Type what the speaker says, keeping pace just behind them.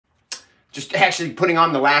just actually putting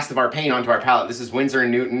on the last of our paint onto our palette. This is Winsor &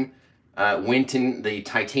 Newton Winton, the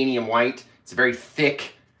titanium white. It's a very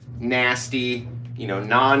thick, nasty, you know,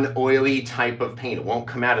 non-oily type of paint. It won't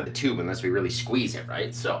come out of the tube unless we really squeeze it,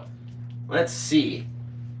 right? So let's see.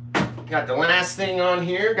 Got the last thing on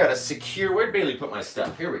here. Got a secure. Where'd Bailey put my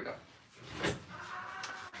stuff? Here we go.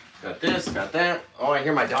 Got this, got that. Oh, I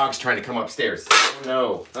hear my dog's trying to come upstairs. Oh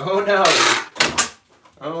no. Oh no.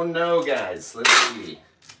 Oh no, guys. Let's see.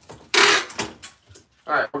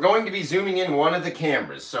 All right, we're going to be zooming in one of the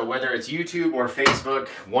cameras. So whether it's YouTube or Facebook,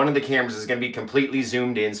 one of the cameras is going to be completely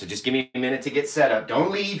zoomed in. So just give me a minute to get set up.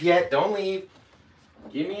 Don't leave yet. Don't leave.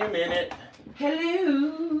 Give me a minute.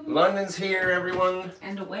 Hello. London's here, everyone.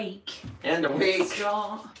 And awake. And awake.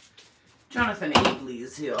 Jonathan Abley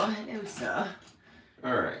is here. Hello, sir.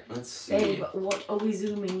 All right, let's see. Babe, what are we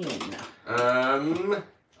zooming in?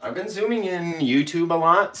 I've been zooming in YouTube a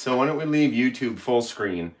lot. So why don't we leave YouTube full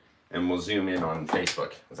screen? And we'll zoom in on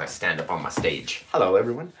Facebook as I stand up on my stage. Hello,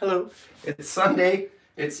 everyone. Hello. It's Sunday.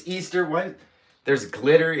 It's Easter. What? There's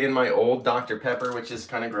glitter in my old Dr. Pepper, which is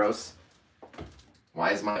kind of gross.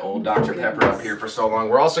 Why is my old Dr. Pepper up here for so long?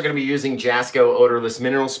 We're also going to be using Jasco odorless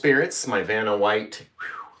mineral spirits, my Vanna White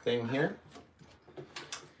thing here.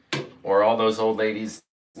 Or all those old ladies.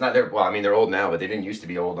 Not their, well, I mean, they're old now, but they didn't used to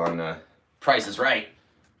be old on Price is Right.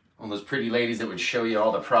 All those pretty ladies that would show you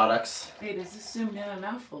all the products. Babe, is this zoomed in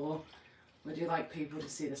enough, or would you like people to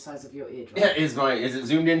see the size of your eardrum? Yeah, is it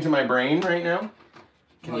zoomed into my brain right now?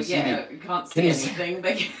 Can you see you can't see anything.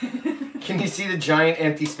 Can you see the giant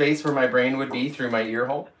empty space where my brain would be through my ear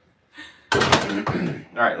hole? All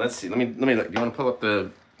right, let's see. Let me look. Do you want to pull up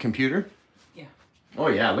the computer? Yeah. Oh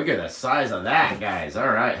yeah, look at the size of that, guys.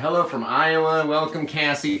 All right. Hello from Iowa. Welcome,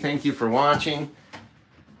 Cassie. Thank you for watching.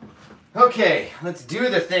 Okay, let's do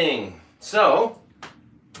the thing. So,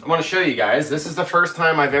 I want to show you guys, this is the first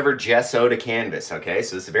time I've ever gessoed a canvas, okay?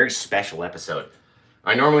 So this is a very special episode.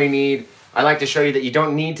 I like to show you that you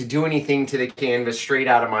don't need to do anything to the canvas straight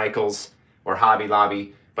out of Michael's or Hobby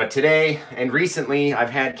Lobby. But today and recently, I've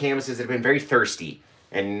had canvases that have been very thirsty.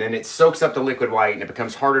 And then it soaks up the liquid white and it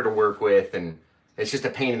becomes harder to work with and it's just a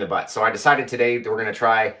pain in the butt. So I decided today that we're going to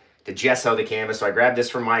try to gesso the canvas. So I grabbed this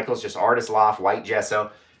from Michael's, just Artist Loft white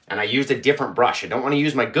gesso. And I used a different brush. I don't want to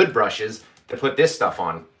use my good brushes to put this stuff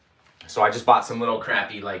on. So I just bought some little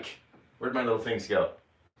crappy, like, where'd my little things go?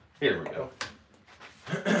 Here we go.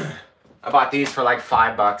 I bought these for like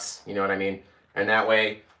 $5, you know what I mean? And that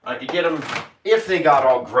way I could get them, if they got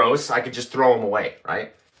all gross, I could just throw them away,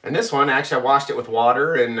 right? And this one, actually I washed it with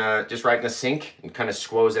water and just right in the sink and kind of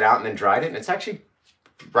squoze it out and then dried it. And it's actually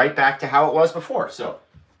right back to how it was before, so.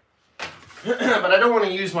 But I don't want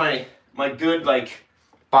to use my good, like,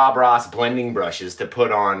 Bob Ross blending brushes to put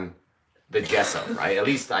on the gesso, right? At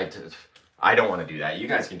least I don't want to do that. You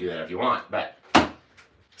guys can do that if you want, but.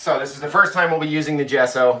 So this is the first time we'll be using the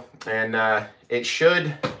gesso, and it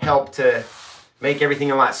should help to make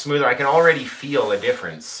everything a lot smoother. I can already feel a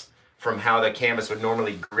difference from how the canvas would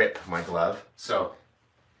normally grip my glove. So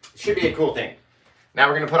it should be a cool thing. Now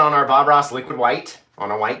we're gonna put on our Bob Ross liquid white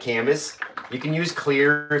on a white canvas. You can use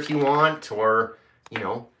clear if you want, or, you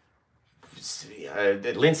know,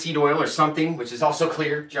 linseed oil or something, which is also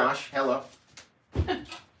clear. Josh, hello.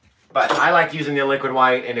 But I like using the liquid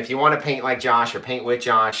white, and if you want to paint like Josh or paint with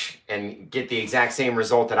Josh and get the exact same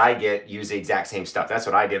result that I get, use the exact same stuff. That's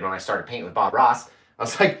what I did when I started painting with Bob Ross. I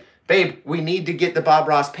was like, babe, we need to get the Bob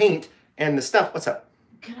Ross paint and the stuff. What's up?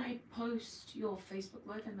 Can I post your Facebook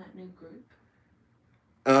Live in that new group?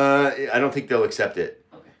 I don't think they'll accept it.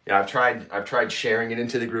 Okay. Yeah, I've tried sharing it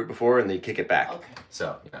into the group before, and they kick it back. Okay.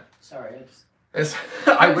 So yeah. Sorry,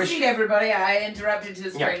 I wish. Everybody, I interrupted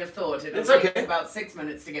his train of thought. It's okay. It's about 6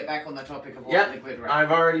 minutes to get back on the topic of what liquid, right?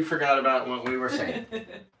 I've already forgot about what we were saying.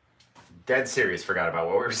 Dead serious forgot about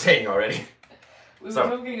what we were saying already. We were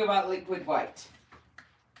talking about liquid white.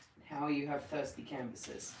 How you have thirsty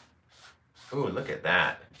canvases. Ooh, look at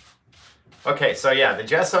that. Okay, so yeah, the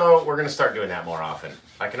gesso, we're going to start doing that more often.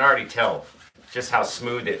 I can already tell just how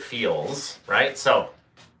smooth it feels, right? So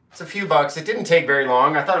it's a few bucks. It didn't take very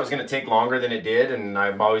long. I thought it was going to take longer than it did, and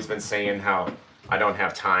I've always been saying how I don't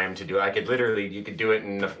have time to do it. I could literally, you could do it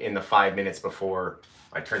in the 5 minutes before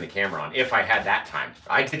I turn the camera on, if I had that time.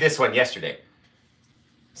 I did this one yesterday.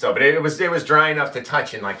 So, but it was dry enough to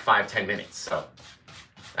touch in like 5-10 minutes. So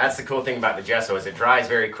that's the cool thing about the gesso, is it dries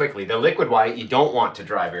very quickly. The liquid white, you don't want to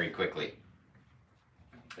dry very quickly.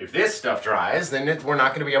 If this stuff dries, then we're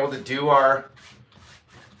not going to be able to do our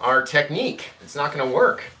technique. It's not going to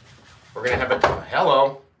work. We're going to have a,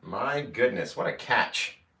 hello, my goodness, what a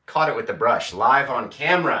catch. Caught it with the brush, live on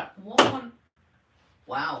camera. What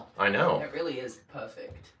Wow. I know. That really is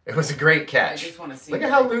perfect. It was a great catch. I just want to see. Look at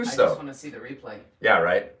how loose, though. I just want to see the replay. Yeah,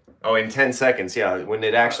 right? Oh, in 10 seconds, yeah, when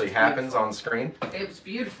it actually happens beautiful. on screen. It was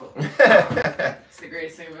beautiful. It's the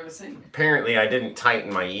greatest thing I've ever seen. Apparently, I didn't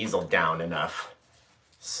tighten my easel down enough.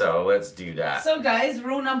 So, let's do that. So, guys,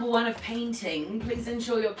 rule number 1 of painting, please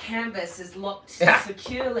ensure your canvas is locked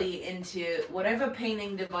securely into whatever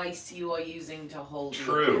painting device you are using to hold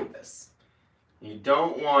your canvas. You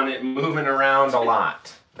don't want it moving around a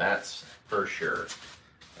lot. That's for sure.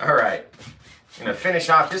 All right. I'm going to finish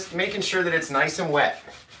off just making sure that it's nice and wet.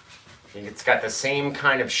 It's got the same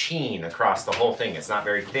kind of sheen across the whole thing. It's not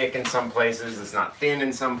very thick in some places. It's not thin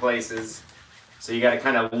in some places. So you got to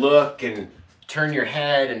kind of look and turn your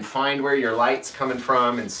head and find where your light's coming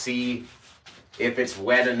from and see if it's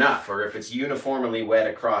wet enough or if it's uniformly wet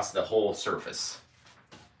across the whole surface.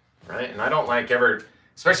 Right? And I don't like ever,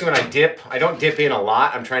 especially when I dip, I don't dip in a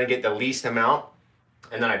lot. I'm trying to get the least amount.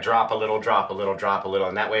 And then I drop a little, drop a little, drop a little.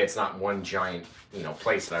 And that way it's not one giant,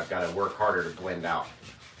 place that I've got to work harder to blend out.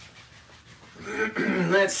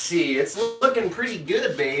 Let's see. It's looking pretty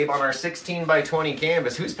good, babe, on our 16 by 20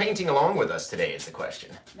 canvas. Who's painting along with us today is the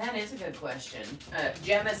question. That is a good question.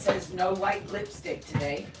 Gemma says no white lipstick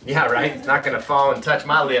today. Yeah, right? It's not going to fall and touch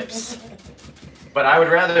my lips. But I would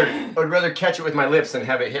rather catch it with my lips than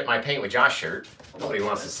have it hit my Paint with Josh shirt. Nobody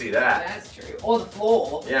wants to see that. That's true. Or the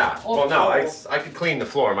floor. Yeah. Or well, no, I could clean the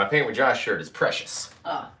floor. My Paint with Josh shirt is precious.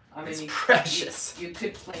 I mean, it's precious. You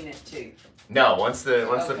could clean it too. No, once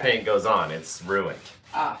the paint goes on, it's ruined.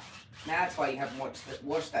 That's why you haven't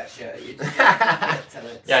washed that shirt. You just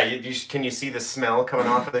yeah, can you see the smell coming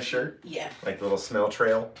off of the shirt? Yeah. Like the little smell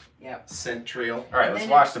trail? Yep. Scent trail. All right, let's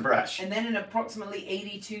wash the brush. And then in approximately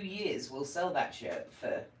 82 years, we'll sell that shirt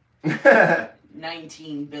for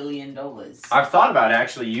 $19 billion. I've thought about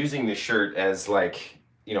actually using the shirt as like,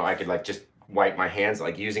 I could like just wipe my hands,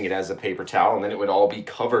 like using it as a paper towel, and then it would all be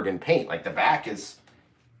covered in paint. Like the back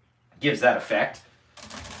gives that effect.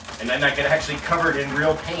 And then I could actually cover it in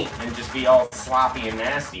real paint and just be all sloppy and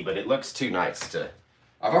nasty, but it looks too nice to...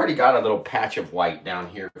 I've already got a little patch of white down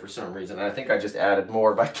here for some reason, and I think I just added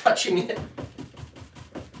more by touching it.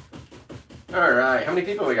 All right, how many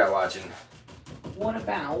people we got watching? What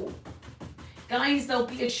about... Guys, there'll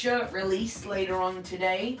be a shirt release later on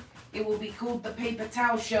today. It will be called the Paper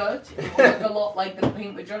Towel Shirt. It will look a lot like the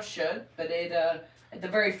Paint with Josh shirt, but at the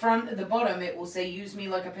very front, at the bottom, it will say, "Use me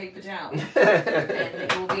like a paper towel." And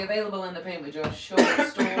it will be available in the Paint with Josh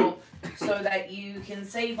store so that you can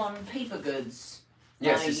save on paper goods.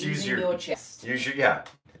 Yes, just use your chest. Yeah.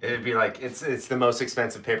 It'd be like, it's the most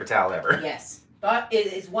expensive paper towel ever. Yes. But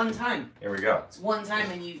it's one time. Here we go. It's one time,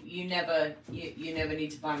 and you never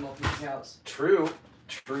need to buy more paper towels. True.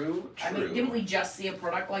 I mean, didn't we just see a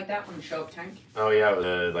product like that on the Shark Tank? Oh yeah,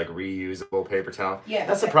 the like reusable paper towel. Yeah.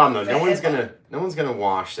 That's the problem though. No one's gonna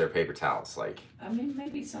wash their paper towels. Like. I mean,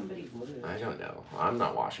 maybe somebody would. I don't know. I'm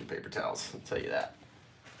not washing paper towels. I'll tell you that.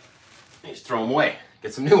 You just throw them away.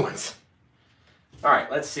 Get some new ones. All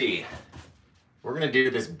right. Let's see. We're gonna do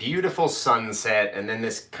this beautiful sunset and then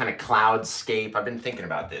this kind of cloudscape. I've been thinking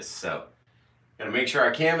about this, so gotta make sure our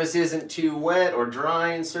canvas isn't too wet or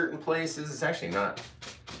dry in certain places. It's actually not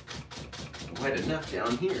wet enough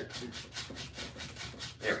down here.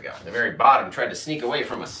 There we go. The very bottom tried to sneak away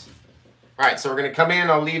from us. All right, so we're gonna come in.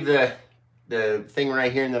 I'll leave the thing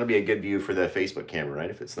right here, and that'll be a good view for the Facebook camera, right?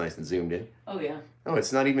 If it's nice and zoomed in. Oh yeah. Oh,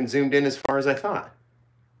 it's not even zoomed in as far as I thought.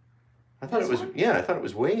 I thought it was. Yeah, I thought it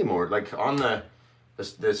was way more. Like on the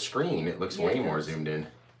screen, it looks way more zoomed in.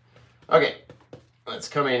 Okay. Let's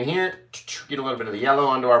come in here, get a little bit of the yellow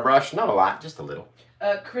onto our brush. Not a lot, just a little.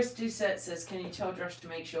 Chris Doucette says, "Can you tell Josh to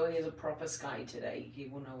make sure he has a proper sky today? He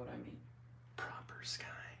will know what I mean." Proper sky?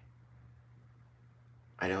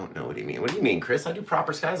 I don't know what you mean. What do you mean, Chris? I do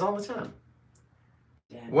proper skies all the time.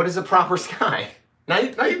 Damn. What is a proper sky? Now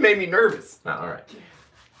you've made me nervous. No, all right.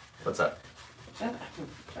 What's up? There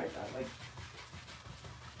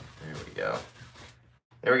we go.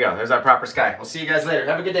 There we go. There's our proper sky. We'll see you guys later.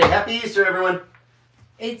 Have a good day. Happy Easter, everyone.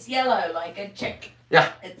 It's yellow like a chick.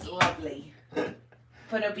 Yeah. It's lovely.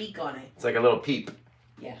 Put a beak on it. It's like a little peep.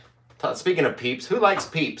 Yeah. Speaking of peeps, who likes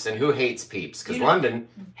peeps and who hates peeps? Because London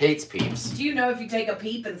hates peeps. Do you know if you take a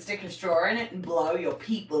peep and stick a straw in it and blow, your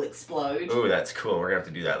peep will explode? Ooh, that's cool. We're going to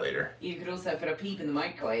have to do that later. You could also put a peep in the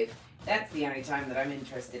microwave. That's the only time that I'm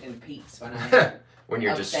interested in peeps, when I... When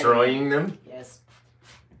you're destroying them? Yes.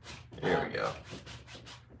 There we go.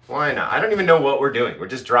 Why not? I don't even know what we're doing. We're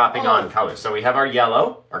just dropping on colors. So we have our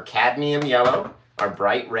yellow, our cadmium yellow, our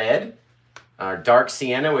bright red, our dark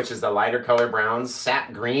sienna, which is the lighter color browns,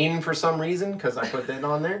 sap green for some reason, because I put that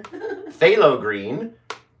on there, phthalo green,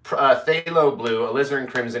 Phthalo blue, alizarin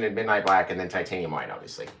crimson, and midnight black, and then titanium white,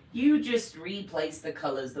 obviously. You just replace the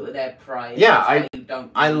colors that were there prior. Yeah,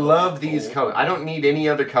 I love these colors. I don't need any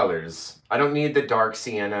other colors. I don't need the dark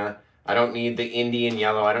sienna. I don't need the Indian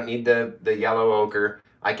yellow. I don't need the yellow ochre.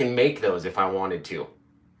 I can make those if I wanted to.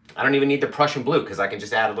 I don't even need the Prussian blue because I can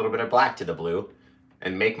just add a little bit of black to the blue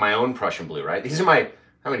and make my own Prussian blue, right? These are my,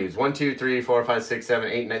 how many? 1, 2, 3, 4, 5, 6,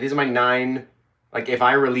 7, 8, 9. These are my 9. Like if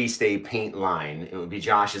I released a paint line, it would be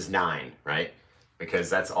Josh's 9, right? Because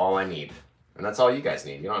that's all I need. And that's all you guys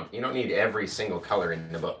need. You don't need every single color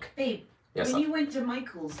in the book. Babe, yes, when you went to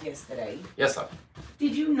Michael's yesterday, yes, love.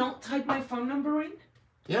 Did you not type my phone number in?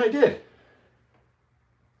 Yeah, I did.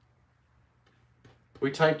 I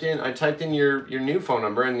typed in your new phone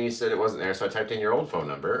number and you said it wasn't there, so I typed in your old phone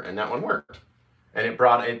number and that one worked. And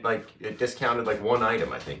it discounted like one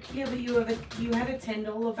item, I think. Yeah, but you had a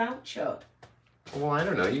 $10 voucher. Well, I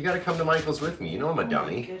don't know. You got to come to Michael's with me. You know I'm a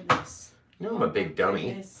dummy. My goodness. You know I'm a big dummy.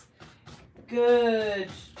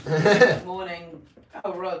 Goodness. Good morning.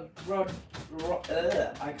 Oh, Rod,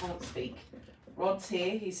 I can't speak. Rod's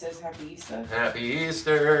here. He says Happy Easter. Happy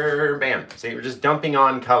Easter. Bam. See, we're just dumping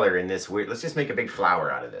on color in this weird... Let's just make a big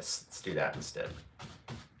flower out of this. Let's do that instead.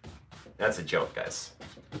 That's a joke, guys.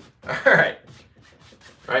 All right.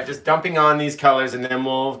 All right, just dumping on these colors, and then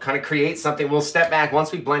we'll kind of create something. We'll step back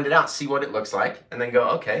once we blend it out, see what it looks like, and then go,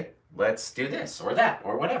 okay, let's do this or that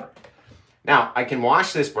or whatever. Now, I can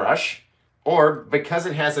wash this brush, or because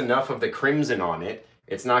it has enough of the crimson on it,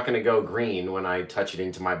 it's not going to go green when I touch it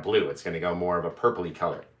into my blue. It's going to go more of a purpley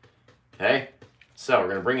color. Okay? So we're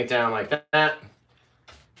going to bring it down like that.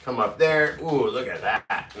 Come up there. Ooh, look at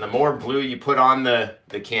that. And the more blue you put on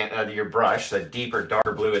your brush, the deeper,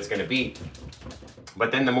 darker blue it's going to be. But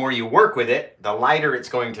then the more you work with it, the lighter it's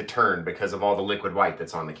going to turn because of all the liquid white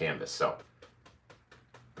that's on the canvas. So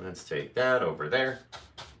let's take that over there.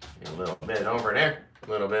 A little bit over there. A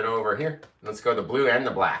little bit over here. Let's go the blue and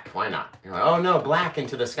the black. Why not? You're like, oh no, black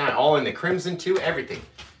into the sky. All in the crimson too, everything.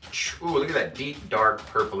 Ooh, look at that deep, dark,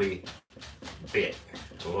 purpley bit.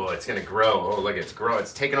 Oh, it's gonna grow. Oh, look, it's growing.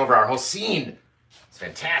 It's taking over our whole scene. It's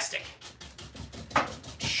fantastic.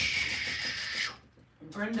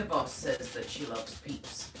 Brenda Voss says that she loves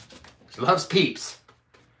Peeps. She loves Peeps.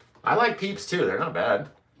 I like Peeps too. They're not bad.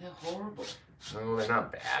 They're horrible. No, they're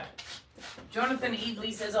not bad. Jonathan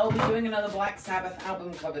Eadley says, I'll be doing another Black Sabbath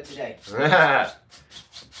album cover today.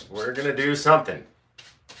 We're gonna do something.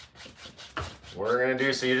 We're gonna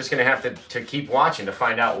do, so you're just gonna have to keep watching to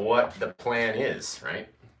find out what the plan is, right?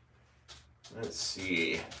 Let's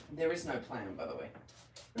see. There is no plan, by the way.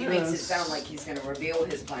 He makes it sound like he's going to reveal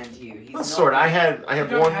his plan to you. He's well, sort of. I have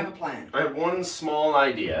don't have a plan. I have one small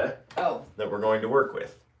idea. Oh. That we're going to work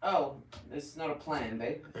with. Oh, it's not a plan,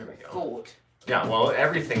 babe. There we go. Thought. Yeah, well,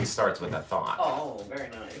 everything starts with a thought. Oh, very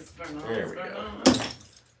nice. Very nice. There we go. Nice.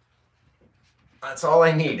 That's all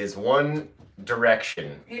I need is one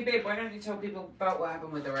direction. Hey, babe, why don't you tell people about what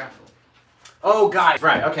happened with the raffle? Oh, guys,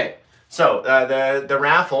 right? Okay. So the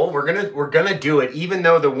raffle, we're gonna do it, even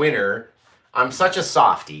though the winner. I'm such a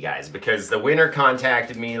softie, guys, because the winner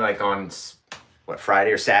contacted me like on, what,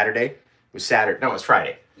 Friday or Saturday? It was Saturday. No, it was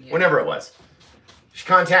Friday. Yeah. Whenever it was. She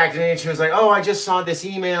contacted me and she was like, oh, I just saw this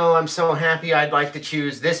email. I'm so happy. I'd like to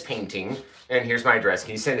choose this painting. And here's my address.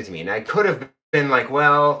 Can you send it to me? And I could have been like,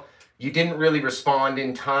 well, you didn't really respond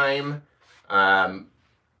in time.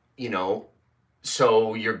 You know,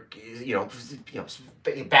 so you're,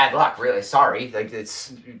 bad luck, really. Sorry. Like,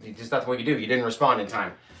 there's nothing we can do. You didn't respond in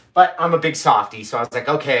time. But I'm a big softie, so I was like,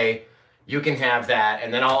 okay, you can have that,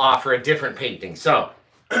 and then I'll offer a different painting. So,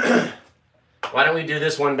 why don't we do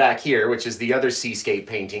this one back here, which is the other Seascape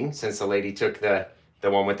painting, since the lady took the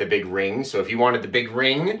one with the big ring. So if you wanted the big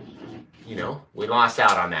ring, we lost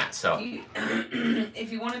out on that. So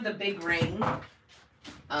if you wanted the big ring,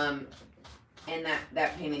 and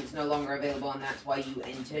that painting's no longer available, and that's why you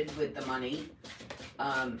entered with the money,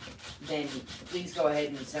 then please go ahead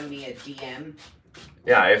and send me a DM.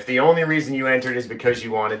 Yeah, if the only reason you entered is because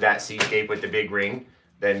you wanted that Seascape with the big ring,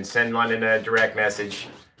 then send London a direct message,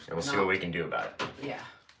 and we'll see what we can do about it. Yeah.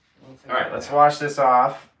 All right, let's wash this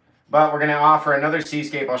off. But we're going to offer another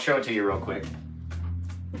Seascape. I'll show it to you real quick.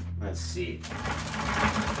 Let's see.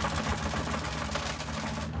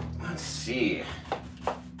 Let's see.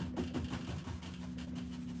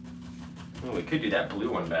 Well, we could do that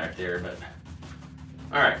blue one back there, but...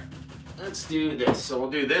 All right, let's do this. So we'll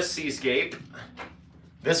do this Seascape.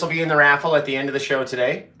 This will be in the raffle at the end of the show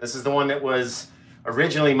today. This is the one that was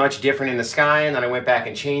originally much different in the sky, and then I went back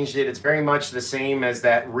and changed it. It's very much the same as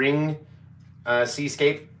that ring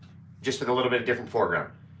Seascape, just with a little bit of different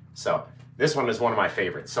foreground. So this one is one of my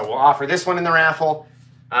favorites. So we'll offer this one in the raffle.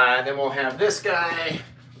 Then we'll have this guy.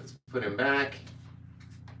 Let's put him back.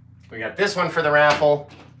 We got this one for the raffle.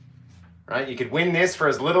 Right? You could win this for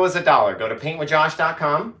as little as $1. Go to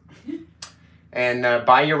PaintWithJosh.com and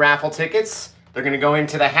buy your raffle tickets. They're going to go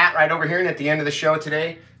into the hat right over here, and at the end of the show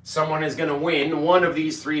today, someone is going to win one of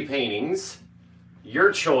these 3 paintings.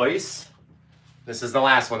 Your choice. This is the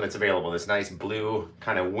last one that's available. This nice blue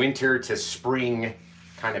kind of winter to spring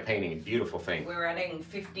kind of painting. Beautiful thing. We're adding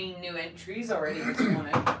 15 new entries already this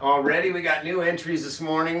morning. Already we got new entries this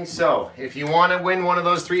morning. So if you want to win one of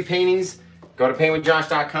those 3 paintings, go to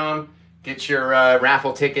PaintWithJosh.com, get your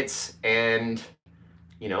raffle tickets, and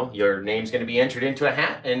you know your name's going to be entered into a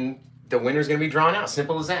hat, and the winner's going to be drawn out.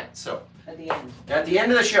 Simple as that. So at the end. At the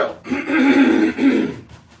end of the show.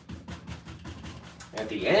 At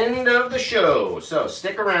the end of the show. So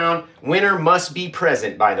stick around. Winner must be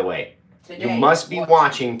present, by the way. Today, you must be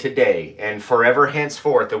watching today, and forever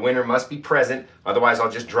henceforth, the winner must be present. Otherwise,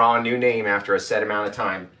 I'll just draw a new name after a set amount of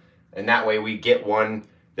time. And that way we get one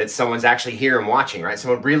that someone's actually here and watching, right?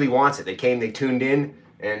 Someone really wants it. They came, they tuned in,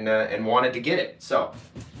 and wanted to get it. So,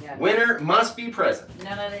 yeah, winner must be present.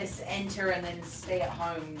 None of this enter and then stay at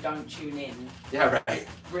home, don't tune in. Yeah, right.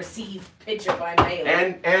 Receive picture by mail.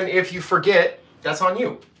 And if you forget, that's on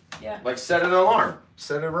you. Yeah. Like set an alarm,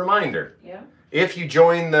 set a reminder. Yeah. If you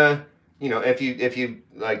join the, you know, if you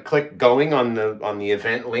like click going on the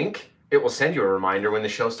event link, it will send you a reminder when the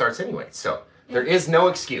show starts anyway. So there is no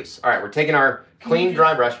excuse. All right, we're taking our clean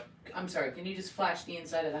dry brush. I'm sorry. Can you just flash the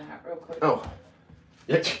inside of the hat real quick? Oh,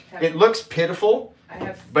 it looks pitiful.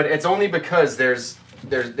 But it's only because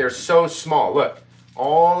they're so small. Look,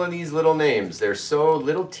 all of these little names. They're so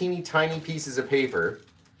little teeny tiny pieces of paper.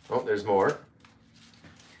 Oh, there's more.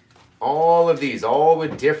 All of these, all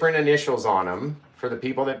with different initials on them for the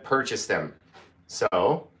people that purchase them.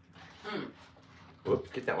 So,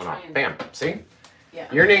 whoop, get that one off. Bam, see?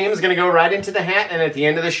 Yeah. Your name is going to go right into the hat, and at the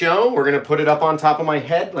end of the show, we're going to put it up on top of my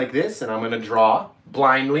head like this, and I'm going to draw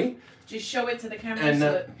blindly. Just show it to the camera so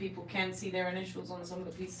that people can see their initials on some of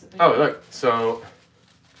the pieces of paper. Oh, look, so,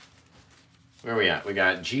 where are we at? We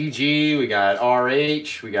got GG, we got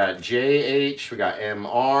RH, we got JH, we got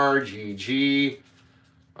MR, GG,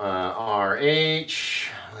 RH,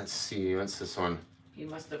 let's see, what's this one? You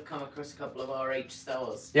must have come across a couple of RH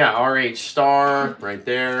stars. Yeah, RH star, right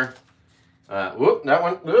there. Whoop, that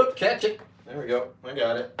one, whoop, catch it. There we go, I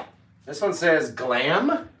got it. This one says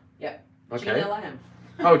Glam. Yep, okay. Gina Lamb.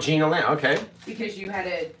 Oh, Gina Lamb, okay. Because you had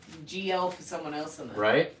a GL for someone else in there.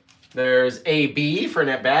 Right. There's AB for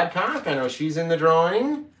Annette Babcock, I know she's in the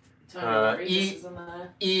drawing. Tanya Rodriguez is in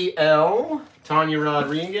there. EL, Tanya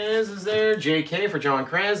Rodriguez is there. JK for John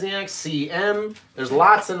Krasniak. CM. There's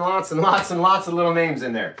lots and lots and lots and lots of little names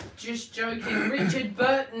in there. Just joking. Richard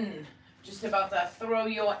Burton. Just about to throw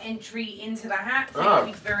your entry into the hat. Thank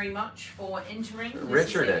you very much for entering.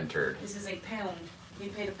 Richard entered. This is a pound. He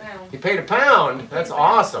paid a pound. He paid a pound? That's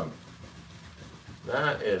awesome.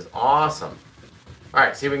 That is awesome. All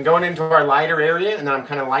right, see, we can go into our lighter area, and then I'm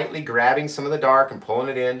kind of lightly grabbing some of the dark and pulling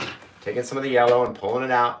it in, taking some of the yellow and pulling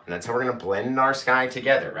it out, and that's how we're going to blend our sky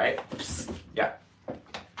together, right? Yeah.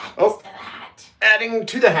 Oh, adding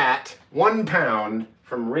to the hat, 1 pound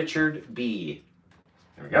from Richard B.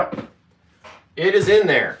 There we go. It is in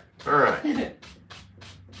there. All right.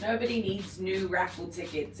 Nobody needs new raffle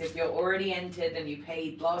tickets. If you're already entered and you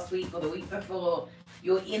paid last week or the week before,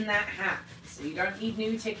 you're in that hat. So you don't need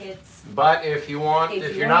new tickets. But if you want,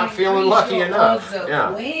 if you're not feeling lucky enough,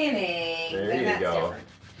 winning, there then you that's go.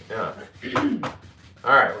 Different. Yeah.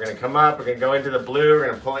 All right, we're gonna come up. We're gonna go into the blue. We're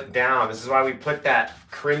gonna pull it down. This is why we put that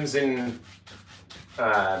crimson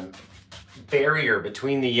barrier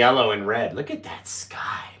between the yellow and red. Look at that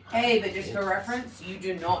sky. Hey, but just for reference, you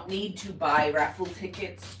do not need to buy raffle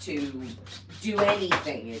tickets to do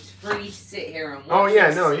anything. It's free to sit here and watch. Oh yeah,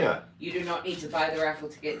 this. no, yeah. You do not need to buy the raffle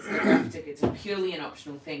tickets. The raffle tickets are purely an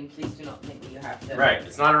optional thing. Please do not think that you have to. Right.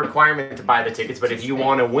 It's not a requirement to buy the tickets, but if you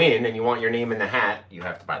want to win and you want your name in the hat, you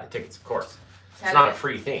have to buy the tickets, of course. It's not a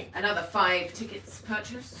free thing. Another 5 tickets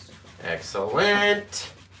purchased.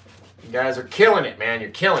 Excellent. You guys are killing it, man. You're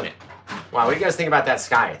killing it. Wow, what do you guys think about that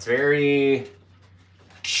sky? It's very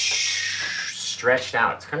stretched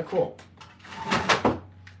out. It's kind of cool.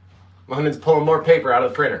 London's pulling more paper out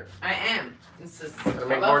of the printer. I am. This is. Gonna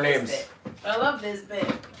make more names. Bit. I love this bit.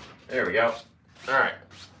 There we go. All right.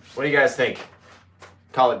 What do you guys think?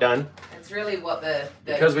 Call it done. It's really what the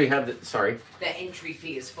because we have the the entry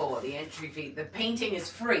fee is for. The entry fee. The painting is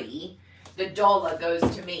free. The $1 goes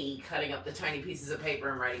to me cutting up the tiny pieces of paper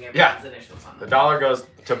and writing everyone's initials on them. The $1 goes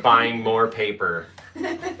to buying more paper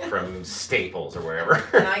from Staples or wherever.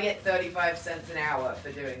 And I get 35 cents an hour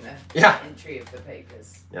for doing the entry of the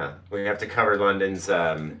papers. Yeah, we have to cover London's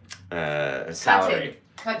salary.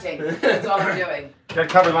 Cutting. That's all I'm doing. Got to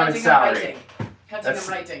cover London's salary. Cutting and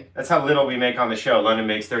writing. That's how little we make on the show. London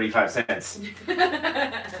makes 35 cents. Susan,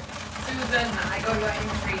 I got your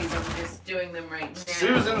entries. I'm just doing them right now.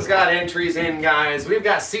 Susan's got entries in, guys. We've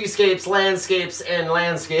got seascapes, landscapes, and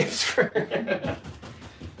landscapes.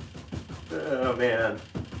 Oh man.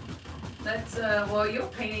 Let's while you're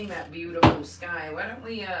painting that beautiful sky, why don't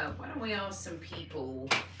we ask some people?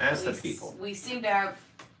 Ask the people. We seem to have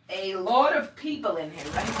a lot of people in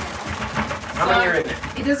here right now. How many are in there?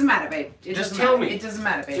 It doesn't matter, babe. Just tell me. It doesn't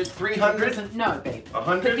matter, babe. Just 300? No, babe.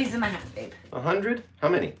 100? 50's in the hat, babe. 100? How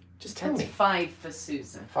many? Just tell me. 5 for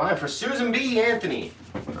Susan. 5 for Susan B. Anthony.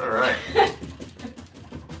 All right.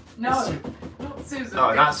 No, not Susan.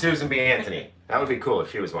 Oh, not Susan B. Anthony. That would be cool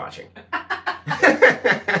if she was watching.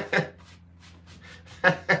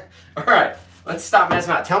 All right, let's stop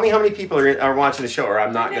messing around. Tell me how many people are watching the show, or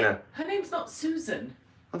I'm not gonna. Her name's not Susan.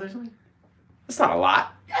 Oh, there's only. That's not a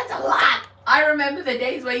lot. That's a lot. I remember the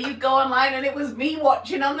days where you'd go online and it was me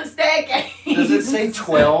watching on the staircase. Does it say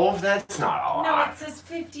 12? That's not a lot. No, it says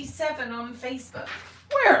 57 on Facebook.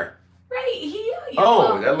 Where? Right here.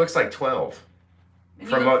 Oh, that looks like 12.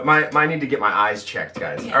 From I need to get my eyes checked,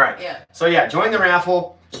 guys. Yeah, all right. Yeah. So yeah, join the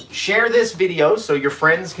raffle. Share this video so your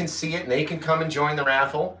friends can see it and they can come and join the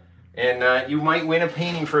raffle. And you might win a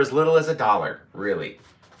painting for as little as $1. Really,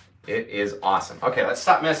 it is awesome. Okay, let's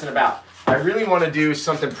stop messing about. I really want to do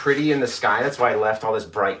something pretty in the sky. That's why I left all this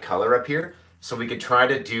bright color up here, so we could try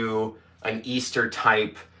to do an Easter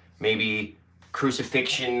type, maybe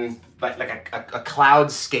crucifixion, like a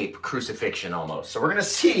cloudscape crucifixion almost. So we're gonna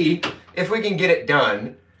see if we can get it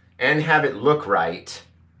done and have it look right.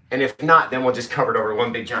 And if not, then we'll just cover it over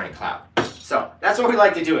one big giant cloud. So that's what we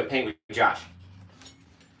like to do at Paint with Josh.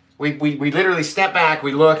 We literally step back,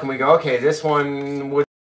 we look, and we go, okay, this one would,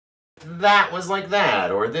 that was like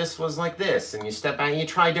that, or this was like this, and you step back and you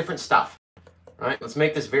try different stuff. All right, let's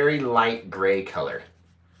make this very light gray color.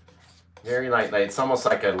 Very light. It's almost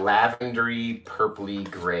like a lavendery, purpley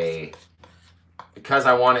gray. Because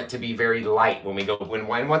I want it to be very light when we go,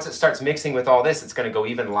 once it starts mixing with all this, it's gonna go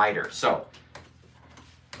even lighter. So,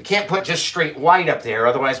 we can't put just straight white up there,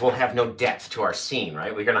 otherwise we'll have no depth to our scene,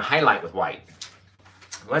 right? We're gonna highlight with white.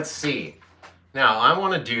 Let's see. Now, I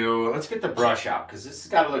wanna let's get the brush out, because this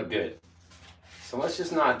has gotta look good. So let's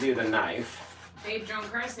just not do the knife. Babe, John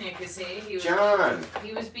Krasnick is here.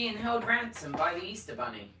 He was being held ransom by the Easter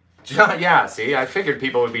Bunny. John, yeah, see, I figured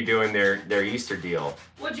people would be doing their Easter deal.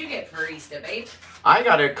 What'd you get for Easter, babe? I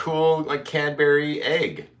got a cool, like, Cadbury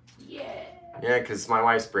egg. Yeah. Yeah, because my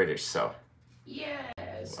wife's British, so.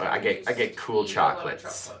 Yes. I get cool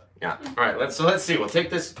chocolates. Yeah. All right. Let's see. We'll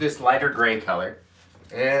take this lighter gray color,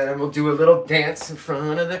 and we'll do a little dance in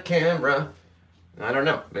front of the camera. I don't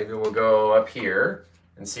know. Maybe we'll go up here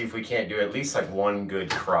and see if we can't do at least like one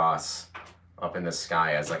good cross up in the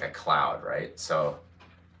sky as like a cloud, right? So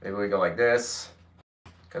maybe we go like this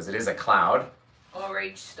because it is a cloud.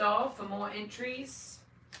 RH Star for more entries.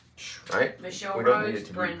 Right. Michelle Rose,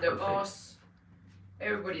 Brenda Boss.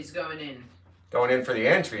 Everybody's going in. Going in for the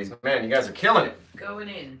entries, man. You guys are killing it. Going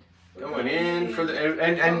in. Going in for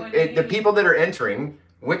the the people that are entering.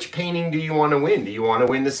 Which painting do you want to win? Do you want to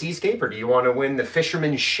win the Seascape, or do you want to win the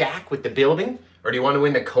Fisherman's Shack with the building, or do you want to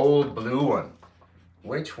win the cold blue one?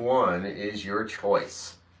 Which one is your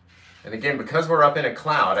choice? And again, because we're up in a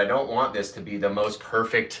cloud, I don't want this to be the most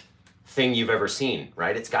perfect thing you've ever seen,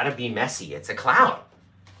 right? It's got to be messy. It's a cloud.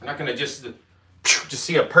 I'm not going to just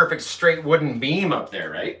see a perfect straight wooden beam up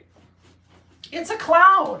there, right? It's a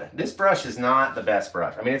cloud. This brush is not the best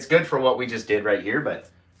brush. I mean, it's good for what we just did right here, but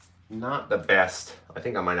not the best. I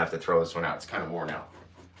think I might have to throw this one out. It's kind of worn out.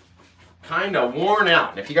 Kind of worn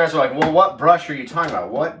out. And if you guys are like, well, what brush are you talking about?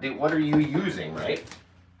 What are you using, right?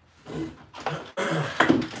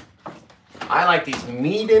 I like these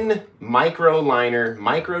Meeden Micro Liner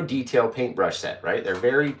Micro Detail Paintbrush set, right? They're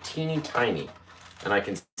very teeny tiny. And I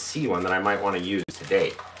can see one that I might want to use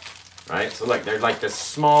today, right? So look, they're like the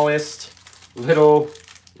smallest,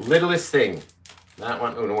 littlest thing. That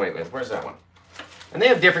one, oh no, wait, where's that one? And they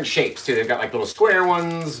have different shapes too. They've got like little square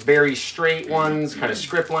ones, very straight ones, kind of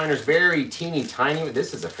script liners, very teeny tiny.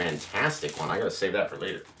 This is a fantastic one. I gotta save that for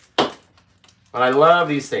later. But I love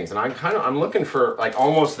these things, and I'm looking for like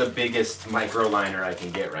almost the biggest micro liner I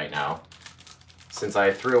can get right now. Since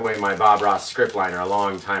I threw away my Bob Ross script liner a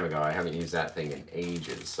long time ago, I haven't used that thing in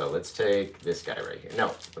ages. So let's take this guy right here.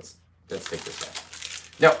 No, let's Let's take this out.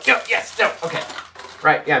 No, yes, no, okay.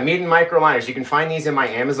 Right, yeah, Mead and Micro Liners. You can find these in my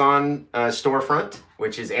Amazon storefront,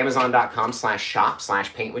 which is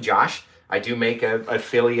amazon.com/shop/paintwithjosh. I do make an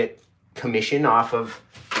affiliate commission off of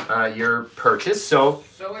your purchase, so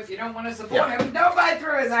if you don't want to support him, don't buy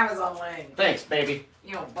through his Amazon link. Thanks, baby.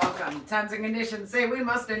 You're welcome. Terms and conditions say we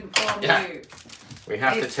must inform you. We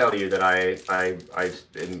have to tell you that I am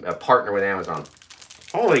a partner with Amazon.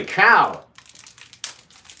 Holy cow!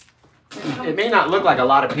 It may not look like a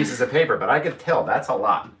lot of pieces of paper, but I could tell that's a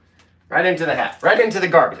lot. Right into the hat. Right into the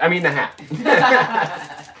garbage. I mean the hat.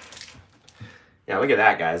 Yeah, look at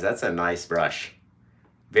that, guys. That's a nice brush.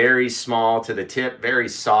 Very small to the tip, very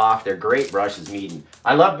soft. They're great brushes, Mead.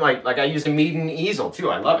 I love like I use a Mead easel too.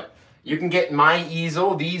 I love it. You can get my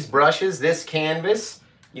easel, these brushes, this canvas,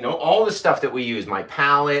 you know, all the stuff that we use, my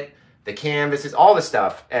palette, the canvases, all the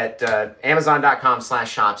stuff at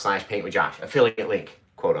amazon.com/shop/paintwithjosh. Affiliate link,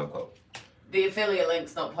 quote unquote. The affiliate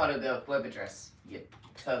link's not part of the web address, you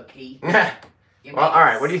turkey. Well, all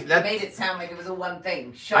right. What do you? You made it sound like it was a one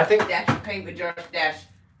thing. Shop-paintwithjosh.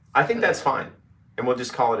 I think that's fine, and we'll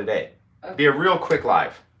just call it a day. Okay. Be a real quick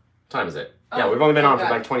live. What time is it? Yeah, we've only been on for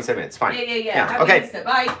like 27 minutes. Fine. Yeah. Happy Easter.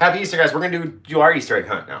 Bye. Happy Easter, guys. We're gonna do our Easter egg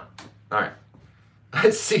hunt now. All right.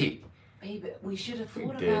 Let's see. Baby, we should have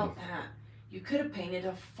thought about that. You could have painted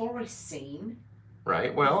a forest scene.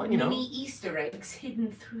 Right. Well, you know. Mini Easter eggs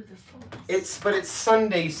hidden through the forest. But it's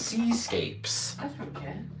Sunday Seascapes. I don't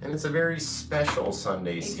care. And it's a very special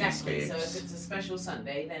Sunday Exactly. Seascapes. So if it's a special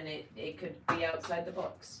Sunday, then it could be outside the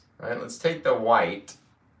box. All right. Let's take the white,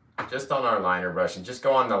 just on our liner brush, and just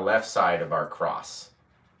go on the left side of our cross.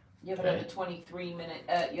 You have another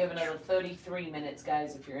 23-minute. You have another 33 minutes,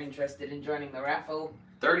 guys. If you're interested in joining the raffle.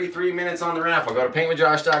 33 minutes on the raffle. Go to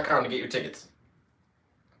paintwithjosh.com to get your tickets.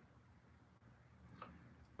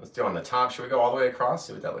 Let's do on the top. Should we go all the way across?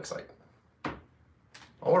 See what that looks like.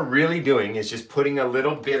 All we're really doing is just putting a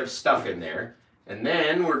little bit of stuff in there. And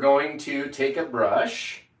then we're going to take a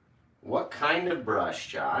brush. What kind of brush,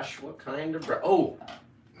 Josh? What kind of brush? Oh,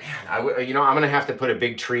 man. You know, I'm going to have to put a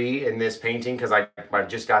big tree in this painting because I've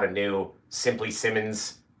just got a new Simply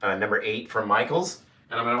Simmons number 8 from Michaels.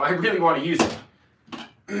 And I really want to use it.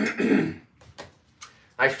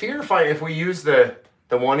 I fear if we use the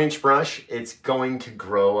 1-inch brush, it's going to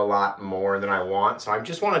grow a lot more than I want. So I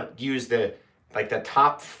just want to use the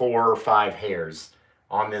top 4 or 5 hairs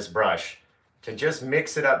on this brush to just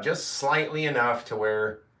mix it up just slightly enough to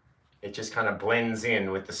where it just kind of blends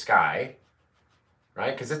in with the sky,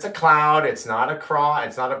 right? Because it's a cloud, it's not a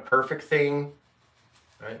it's not a perfect thing,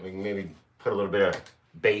 right? We can maybe put a little bit of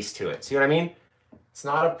base to it. See what I mean? It's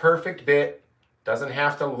not a perfect bit, doesn't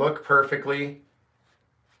have to look perfectly.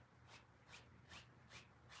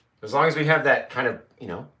 As long as we have that kind of, you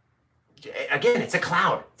know, again, it's a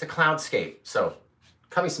cloud. It's a cloudscape. So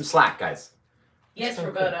cut me some slack, guys. Yes,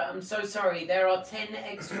 Roberta, I'm so sorry. There are 10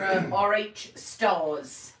 extra RH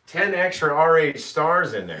stars. 10 extra RH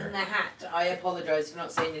stars in there. In the hat. I apologize for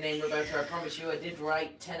not saying your name, Roberta. I promise you I did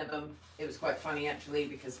write 10 of them. It was quite funny, actually,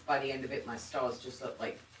 because by the end of it, my stars just looked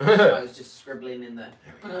like I was just scribbling in there.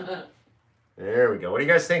 There we go. What do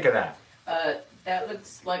you guys think of that? That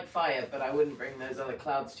looks like fire, but I wouldn't bring those other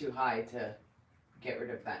clouds too high to get rid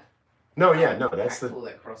of that. No, yeah, no, that's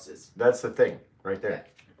that crosses. That's the thing right there.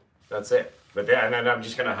 Yeah. That's it. But yeah, and then I'm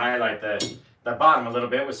just gonna highlight the bottom a little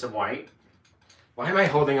bit with some white. Why am I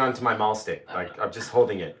holding on to my maul stick? Like I'm just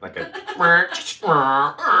holding it like a.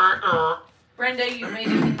 Brenda, you made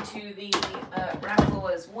it into the raffle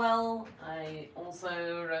as well. I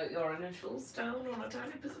also wrote your initials down on a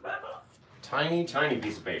tiny piece of paper. Tiny, tiny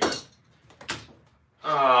piece of paper.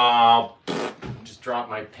 Oh, just dropped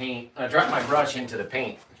my paint. I dropped my brush into the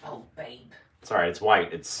paint. Oh, babe. It's alright. It's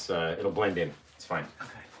white. It'll blend in. It's fine. Okay.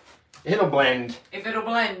 It'll blend. If it'll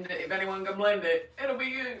blend, if anyone can blend it, it'll be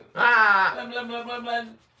you. Ah. Blend, blend, blend, blend,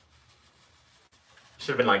 blend.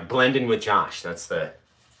 Should have been like blending with Josh. That's the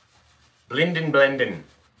blendin'.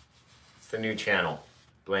 It's the new channel.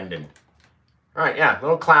 Blendin'. All right. Yeah.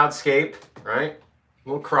 Little cloudscape. Right.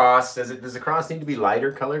 Little cross. Does the cross need to be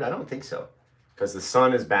lighter colored? I don't think so. Because the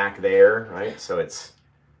sun is back there, right? So it's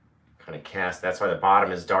kind of cast. That's why the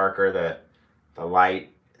bottom is darker. The light,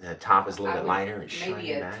 the top is a little bit lighter. And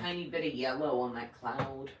maybe a tiny bit of yellow on that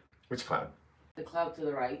cloud. Which cloud? The cloud to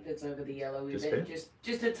the right. That's over the yellowy bit.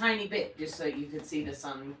 Just a tiny bit, just so you could see the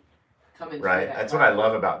sun coming. Right. That's what I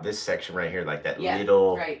love about this section right here, like that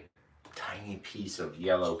little tiny piece of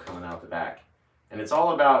yellow coming out the back, and it's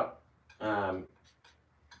all about.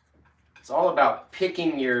 It's all about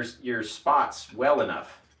picking your spots well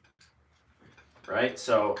enough, right?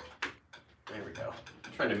 So, there we go.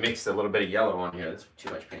 I'm trying to mix a little bit of yellow on here. That's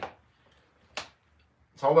too much paint.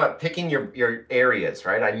 It's all about picking your areas,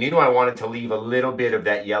 right? I knew I wanted to leave a little bit of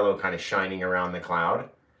that yellow kind of shining around the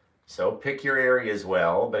cloud. So pick your areas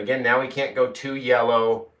well. But again, now we can't go too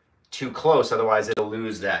yellow too close, otherwise it'll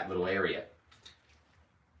lose that little area.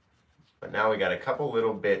 But now we got a couple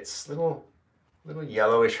little bits, little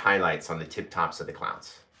yellowish highlights on the tip tops of the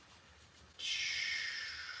clouds.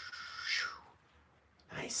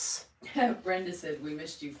 Nice. Brenda said, we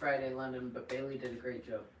missed you Friday, London, but Bailey did a great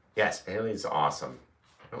job. Yes, Bailey's awesome.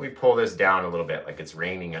 Why don't we pull this down a little bit like it's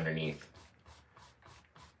raining underneath?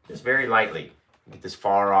 Just very lightly. Get this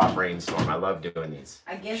far off rainstorm. I love doing these.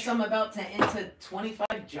 I guess I'm about to enter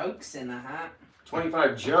 25 jokes in the hat.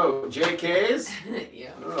 25 JKs?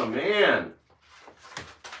 Yeah. Oh, man.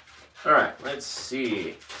 All right, let's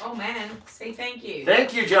see. Oh, man. Say thank you.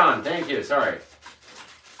 Thank you, John. Thank you. Sorry.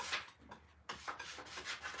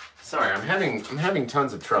 Sorry, I'm having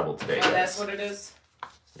tons of trouble today. Oh, that's what it is?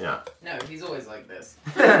 Yeah. No, he's always like this.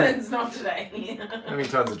 It's not today. Having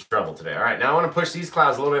tons of trouble today. All right, now I want to push these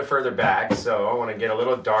clouds a little bit further back. So I want to get a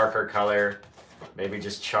little darker color. Maybe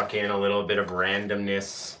just chuck in a little bit of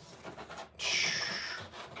randomness.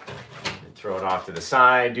 And throw it off to the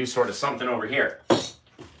side. Do sort of something over here. And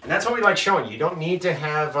that's what we like showing you. You don't need to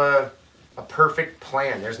have a perfect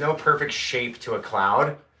plan. There's no perfect shape to a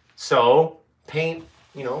cloud. So paint,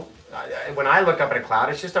 you know, when I look up at a cloud,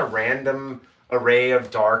 it's just a random array of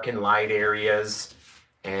dark and light areas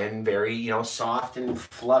and very, you know, soft and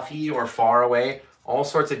fluffy or far away. All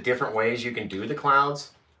sorts of different ways you can do the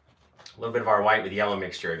clouds. A little bit of our white with yellow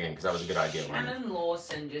mixture again, because that was a good idea. Shannon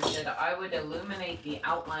Lawson just said, I would illuminate the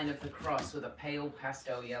outline of the cross with a pale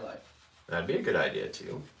pastel yellow. That'd be a good idea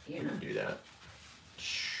too. Yeah. You can do that.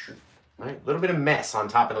 Right, a little bit of mess on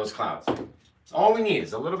top of those clouds. All we need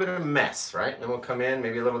is a little bit of mess, right? Then we'll come in,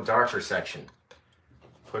 maybe a little darker section.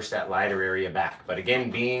 Push that lighter area back. But again,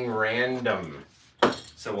 being random.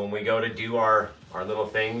 So when we go to do our little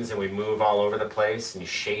things and we move all over the place and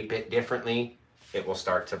shape it differently, it will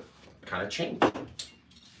start to kind of change.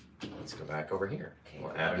 Let's go back over here. Okay,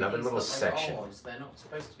 We'll add another little section. Like O's. They're not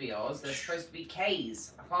supposed to be O's, they're supposed to be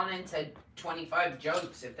K's. I can't enter 25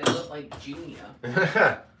 jokes if they look like Junior.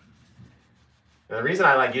 The reason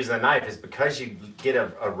I like using the knife is because you get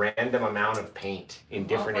a random amount of paint in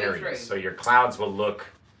different areas. So your clouds will look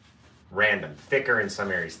random, thicker in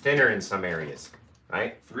some areas, thinner in some areas,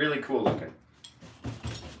 right? Really cool looking.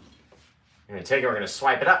 We're gonna take it, we're gonna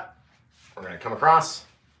swipe it up. We're gonna come across.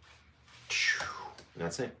 And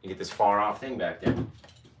that's it. You get this far off thing back there.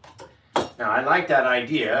 Now I like that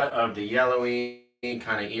idea of the yellowy,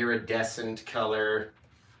 kind of iridescent color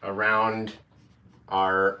around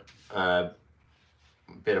our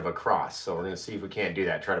bit of a cross. So we're going to see if we can't do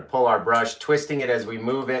that. Try to pull our brush, twisting it as we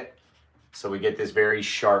move it so we get this very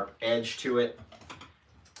sharp edge to it.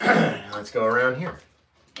 Let's go around here.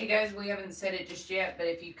 Hey guys, we haven't said it just yet, but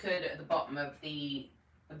if you could, at the bottom of the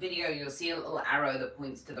video, you'll see a little arrow that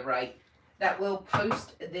points to the right. That will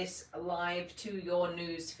post this live to your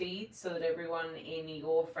news feed so that everyone in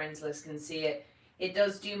your friends list can see it. It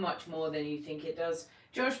does do much more than you think it does.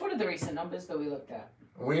 Josh, what are the recent numbers that we looked at?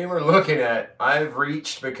 We were looking at, I've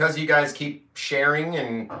reached, because you guys keep sharing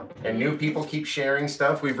and new people keep sharing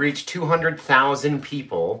stuff, we've reached 200,000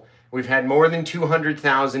 people. We've had more than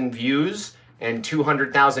 200,000 views and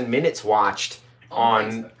 200,000 minutes watched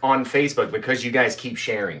on Facebook because you guys keep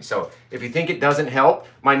sharing. So if you think it doesn't help,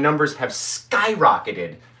 my numbers have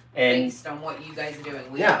skyrocketed. And based on what you guys are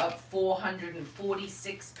doing, we are up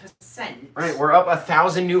 446%. Right, we're up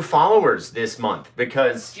 1,000 new followers this month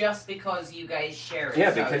because just because you guys share it.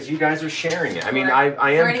 Yeah, so because you guys are sharing it. I mean, for,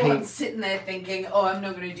 I am. For anyone sitting there thinking, "Oh, I'm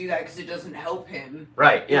not going to do that because it doesn't help him."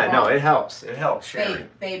 Right? Yeah. No, it helps. It helps sharing.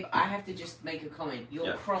 Babe, I have to just make a comment.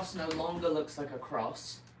 Your cross no longer looks like a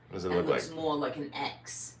cross. What does it look like? It looks like? more like an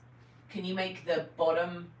X. Can you make the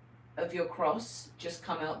bottom of your cross just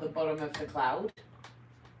come out the bottom of the cloud?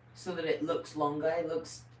 So that it looks longer. It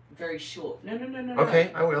looks very short. No.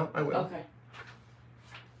 Okay, I will. Okay.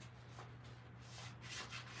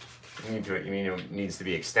 You mean it needs to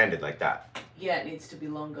be extended like that? Yeah, it needs to be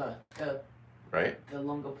longer. Right? The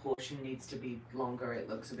longer portion needs to be longer. It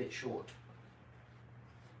looks a bit short.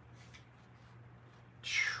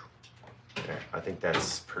 Okay, I think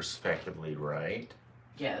that's perspectively right.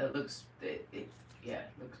 Yeah, it looks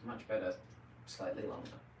looks much better. Slightly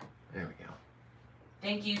longer. There we go.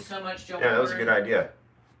 Thank you so much, John. Yeah, that was a good idea.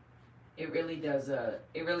 It really does.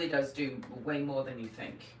 It really does do way more than you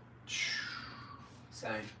think. So,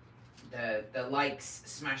 the likes,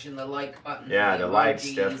 smashing the like button. Yeah, the likes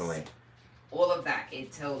emojis, definitely. All of that.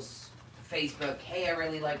 It tells Facebook, hey, I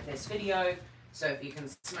really like this video. So if you can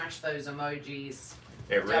smash those emojis,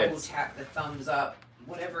 double tap the thumbs up,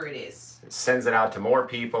 whatever it is. It sends it out to more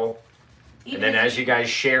people. Even and then as you guys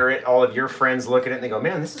share it, all of your friends look at it and they go,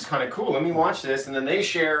 man, this is kind of cool. Let me watch this. And then they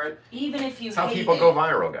share it. Even if you That's how people go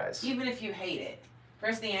viral, guys. Even if you hate it.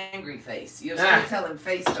 Press the angry face. You're still telling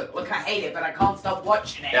Facebook, look, I hate it, but I can't stop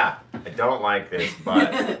watching it. Yeah, I don't like this,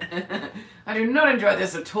 but... I do not enjoy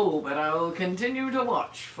this at all, but I will continue to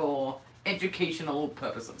watch for educational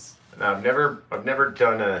purposes. Now, I've never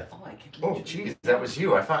done a... Oh, jeez, that was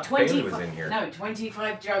you. I thought Bailey was in here. No,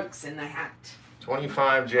 25 jokes in the hat.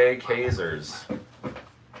 25J Kazers.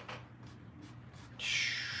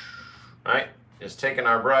 Alright, just taking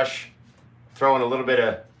our brush, throwing a little bit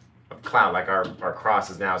of cloud, like our cross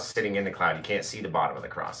is now sitting in the cloud. You can't see the bottom of the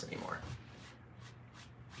cross anymore.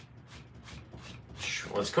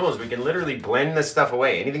 What's cool is we can literally blend this stuff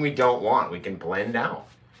away. Anything we don't want, we can blend out.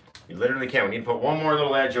 You literally can. We need to put one more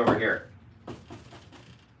little edge over here. And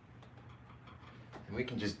we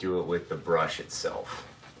can just do it with the brush itself.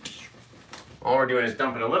 All we're doing is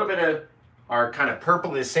dumping a little bit of our kind of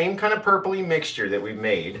purple, the same kind of purpley mixture that we've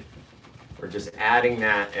made. We're just adding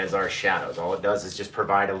that as our shadows. All it does is just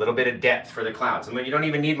provide a little bit of depth for the clouds. And you don't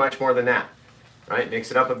even need much more than that. Right?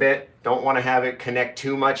 Mix it up a bit. Don't want to have it connect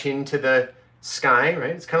too much into the sky,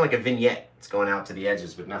 right? It's kind of like a vignette. It's going out to the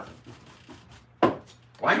edges with nothing.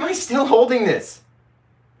 Why am I still holding this?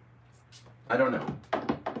 I don't know.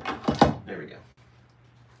 There we go.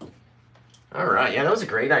 All right, yeah, that was a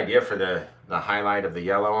great idea for the highlight of the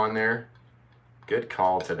yellow on there. Good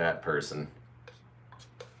call to that person.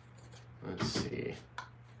 Let's see.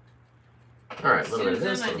 All right, a little bit of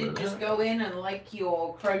this. I did just go in and like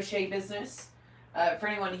your crochet business. For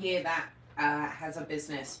anyone here that has a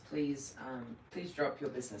business, please drop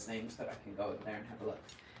your business name so that I can go over there and have a look.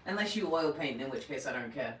 Unless you oil paint, in which case I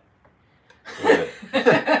don't care.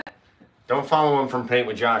 Don't follow him from Paint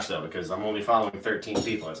with Josh though, because I'm only following 13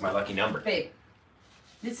 people. It's my lucky number. Babe,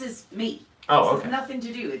 this is me. Oh, this okay. has nothing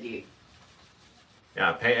to do with you.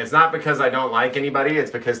 Yeah, it's not because I don't like anybody.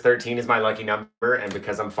 It's because 13 is my lucky number, and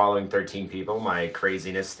because I'm following 13 people, my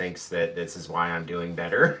craziness thinks that this is why I'm doing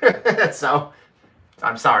better. So,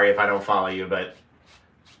 I'm sorry if I don't follow you, but,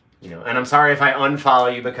 you know, and I'm sorry if I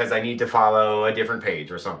unfollow you because I need to follow a different page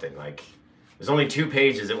or something. Like, there's only 2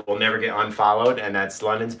 pages that will never get unfollowed, and that's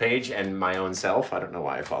London's page and my own self. I don't know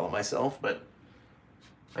why I follow myself, but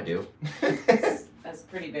I do. That's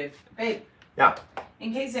pretty big. Babe. Yeah.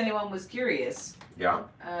 In case anyone was curious. Yeah.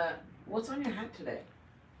 What's on your hat today?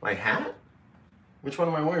 My hat? Which one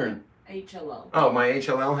am I wearing? HLL. Oh, my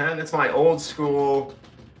HLL hat? It's my old school.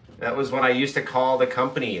 That was what I used to call the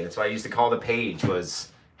company. That's what I used to call the page,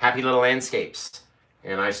 was Happy Little Landscapes.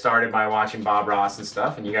 And I started by watching Bob Ross and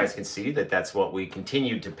stuff, and you guys can see that that's what we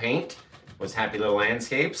continued to paint, was Happy Little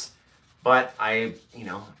Landscapes. But I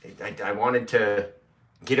wanted to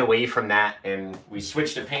get away from that, and we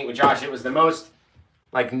switched to Paint with Josh. It was the most,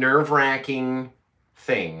 like, nerve-wracking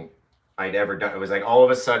thing I'd ever done. It was like all of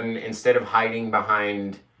a sudden, instead of hiding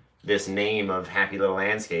behind this name of Happy Little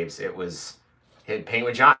Landscapes, it was Paint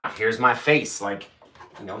with Josh. Here's my face, like,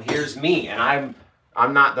 you know, here's me. And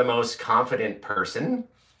I'm not the most confident person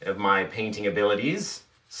of my painting abilities,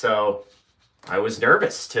 so I was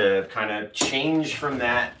nervous to kind of change from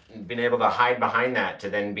that and being able to hide behind that to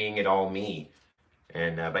then being it all me.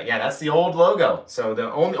 And but yeah, that's the old logo. So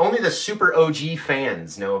the only the super OG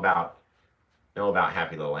fans know about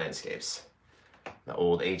Happy Little Landscapes. The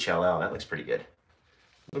old HLL. That looks pretty good.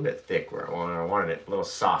 A little bit thick where I wanted it a little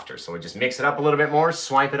softer. So we just mix it up a little bit more,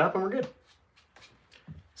 swipe it up, and we're good.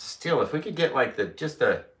 Still, if we could get like just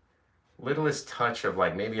the littlest touch of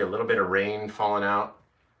like maybe a little bit of rain falling out.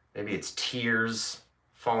 Maybe it's tears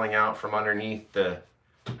falling out from underneath the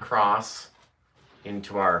cross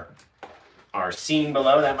into our scene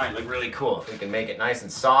below. That might look really cool if we can make it nice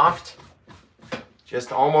and soft.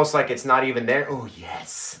 Just almost like it's not even there. Oh,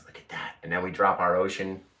 yes. Look at that. And then we drop our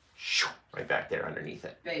ocean right back there underneath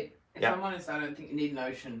it. Babe, if I'm honest, I don't think you need an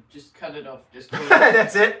ocean. Just cut it off. Just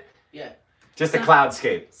That's it? Yeah. Just a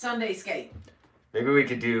cloudscape. Sundayscape. Maybe we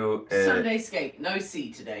could do... Sundayscape. No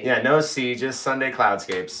sea today. Yeah, no sea. Just Sunday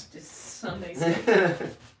cloudscapes. Just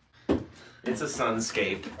Sundayscape. It's a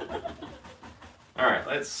sunscape. All right,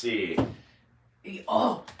 let's see.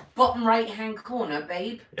 Oh, bottom right-hand corner,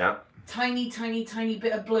 babe. Yeah. Tiny, tiny, tiny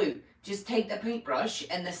bit of blue. Just take the paintbrush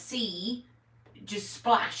and the sea just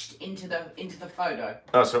splashed into the photo.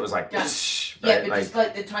 Oh, so it was like... Done. Right? Yeah, but just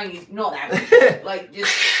like the tiny... Not that. Like,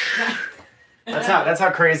 just... That's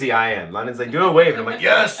how crazy I am. London's like, do a wave. And I'm like,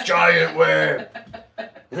 yes, giant wave.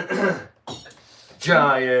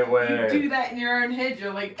 Giant wave. You do that in your own head.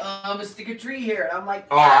 You're like, I'm gonna stick a tree here. And I'm like,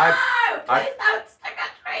 oh, no, please don't stick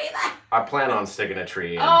a I plan on sticking a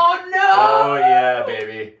tree in. Oh no! Oh yeah,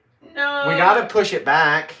 baby. No. We gotta push it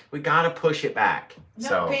back. We gotta push it back. No,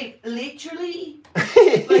 So. babe, literally,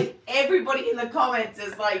 like everybody in the comments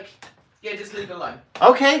is like, yeah, just leave it alone.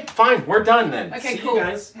 Okay, fine. We're done then. Okay, See cool. you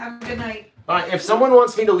guys. Have a good night. If someone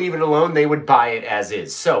wants me to leave it alone, they would buy it as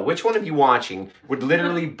is. So, which one of you watching would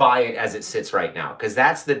literally buy it as it sits right now? Because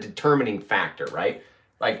that's the determining factor, right?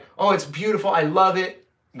 Like, oh, it's beautiful. I love it.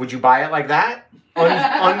 Would you buy it like that?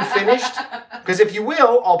 Unfinished? Because if you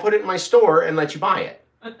will, I'll put it in my store and let you buy it.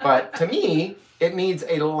 But to me, it needs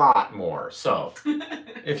a lot more. So,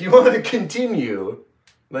 if you want to continue,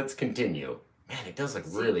 let's continue. Man, it does look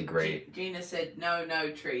really great. Gina said,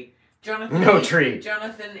 no tree. Jonathan No tree.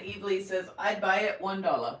 Jonathan Evely says, I'd buy it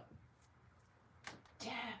 $1. Damn.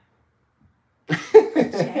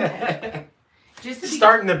 Just to be,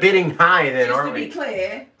 Starting the bidding high then, aren't we? Just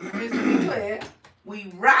to be clear,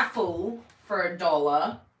 we raffle for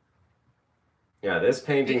 $1. Yeah, this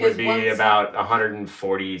painting Because would be about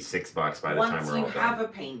 $146 by the time we're all Once done. you have a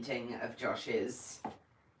painting of Josh's,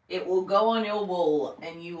 it will go on your wall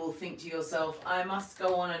and you will think to yourself, I must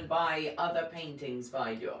go on and buy other paintings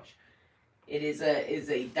by Josh. It is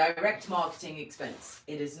a direct marketing expense.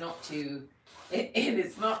 It is not to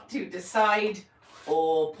decide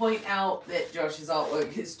or point out that Josh's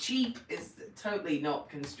artwork is cheap. It's totally not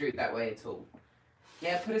construed that way at all.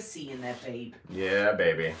 Yeah, put a C in there, babe. Yeah,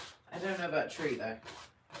 baby. I don't know about tree though.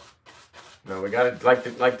 No, we got it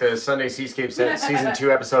like the Sunday Seascape set, season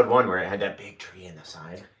 2, episode 1, where it had that big tree in the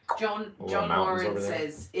side. John Warren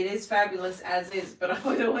says, it is fabulous as is, but I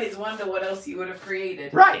would always wonder what else you would have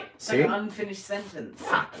created. Right. It's See? like an unfinished sentence.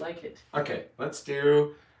 Yeah. I like it. Okay, let's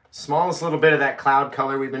do smallest little bit of that cloud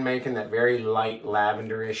color we've been making, that very light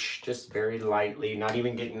lavenderish, just very lightly, not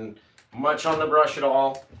even getting much on the brush at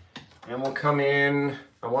all. And we'll come in,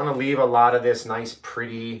 I want to leave a lot of this nice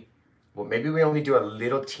pretty, well, maybe we only do a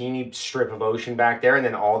little teeny strip of ocean back there, and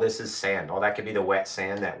then all this is sand. All that could be the wet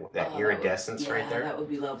sand, that iridescence right there. That would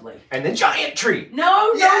be lovely. And then giant tree.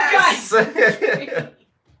 No, Yes! no giant.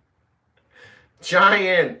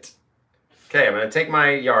 Giant. Okay, I'm going to take my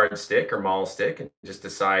yardstick or maul stick and just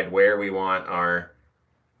decide where we want our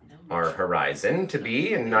horizon to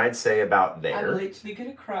be, and I'd say about there. I'm literally going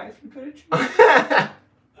to cry if you put a tree. I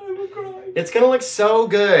will cry. It's going to look so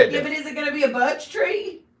good. Yeah, but is it going to be a birch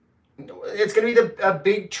tree? It's going to be a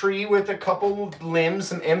big tree with a couple limbs,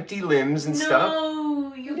 some empty limbs and stuff.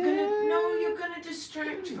 No, you're gonna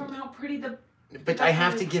distract from how pretty the. But I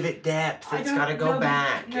have to give it depth. It's got to go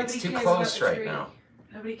back. It's too close right now.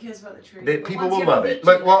 Nobody cares about the tree. The people will love it.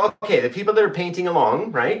 Look, well, okay, the people that are painting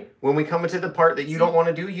along, right? When we come into the part that you don't want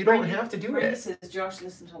to do, you don't have to do it. Says Josh,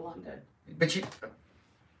 listen to London. But you,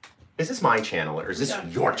 is this my channel or is this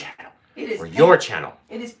your channel? It is. Or your channel?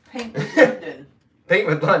 It is Paint with London. Paint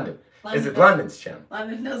with London. Is it London's channel?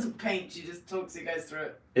 London doesn't paint, she just talks you guys through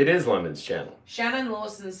it. It is London's channel. Shannon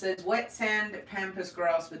Lawson says, wet sand pampas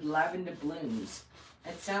grass with lavender blooms.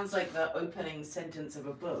 It sounds like the opening sentence of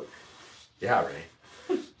a book. Yeah, right.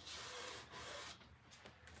 Here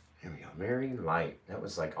we go. Very light. That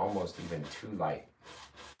was like almost even too light.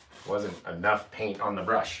 Wasn't enough paint on the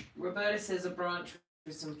brush. Roberta says a branch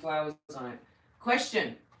with some flowers on it.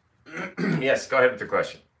 Question. Yes, go ahead with the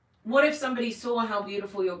question. What if somebody saw how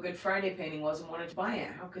beautiful your Good Friday painting was and wanted to buy it?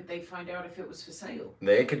 How could they find out if it was for sale?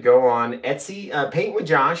 They could go on Etsy,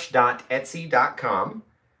 paintwithjosh.etsy.com,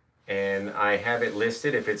 and I have it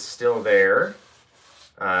listed if it's still there.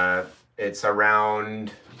 It's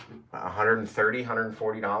around $130,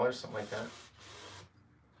 $140, something like that.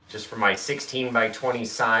 Just for my 16 by 20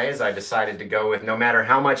 size, I decided to go with, no matter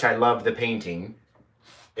how much I love the painting,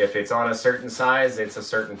 if it's on a certain size, it's a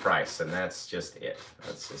certain price, and that's just it.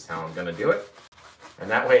 That's just how I'm gonna do it. And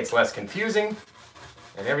that way it's less confusing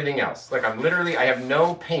and everything else. Look, I have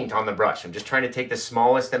no paint on the brush. I'm just trying to take the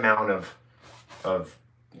smallest amount of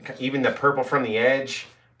even the purple from the edge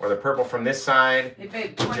or the purple from this side. Hey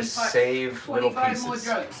babe, just save little pieces. 25 more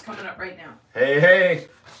jokes coming up right now. Hey, hey.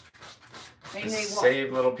 Hey, Just what?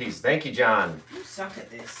 save little pieces. Thank you, John. You suck at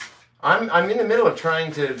this. I'm in the middle of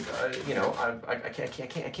trying to, you know, I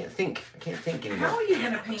can't think. I can't think anymore. How are you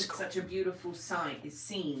going to paint such a beautiful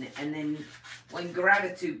scene and then when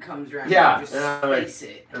gratitude comes around, you just space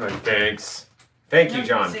it? I'm like, thanks. Thank you, No,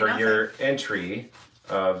 John, say for nothing. your entry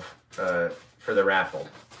for the raffle.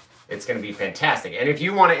 It's going to be fantastic. And if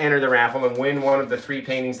you want to enter the raffle and win one of the 3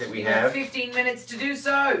 paintings that we You have have, 15 minutes to do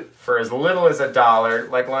so. for as little as $1,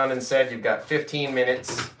 like London said, you've got 15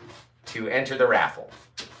 minutes to enter the raffle.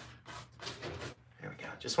 There we go.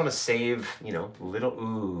 Just want to save, you know, little,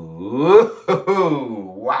 ooh,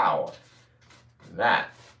 wow. That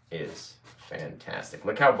is fantastic.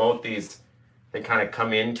 Look how both these, they kind of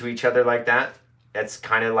come into each other like that. That's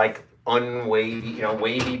kind of like unwavy, you know,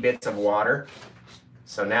 wavy bits of water.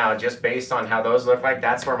 So now, just based on how those look like,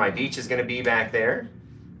 that's where my beach is going to be back there.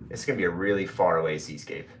 It's going to be a really far away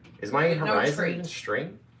seascape. Is my horizon even straight?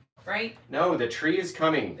 Right? No, the tree is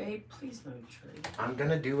coming. Babe, please no tree. I'm going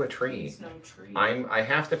to do a tree. Please no tree. I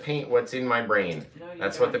have to paint what's in my brain. No, you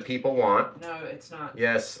That's don't. what the people want. No, it's not.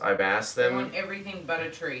 Yes, I've asked them. They want everything but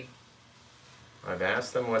a tree. I've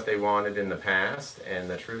asked them what they wanted in the past, and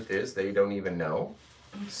the truth is they don't even know.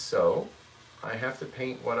 So I have to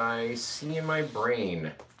paint what I see in my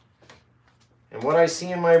brain. And what I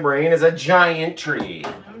see in my brain is a giant tree.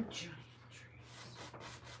 No giant trees.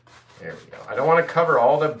 There we go. I don't want to cover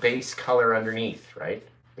all the base color underneath, right?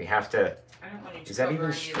 We have to... I don't want you to Is that cover even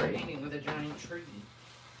any straight? of the painting with a giant tree.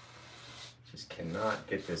 Just cannot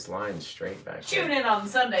get this line straight back Tune there. in on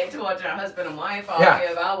Sunday to watch our husband and wife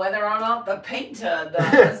argue about whether or not the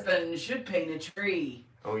husband, should paint a tree.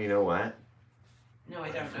 Oh, you know what? No, I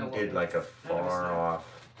don't know. We did like a far off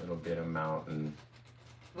little bit of mountain.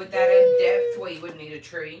 With that in depth where you wouldn't need a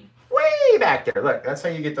tree. Way back there. Look, that's how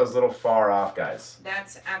you get those little far off guys.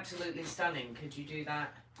 That's absolutely stunning. Could you do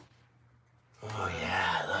that? Oh,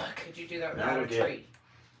 yeah, look. Could you do that without a tree?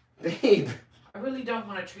 Babe. I really don't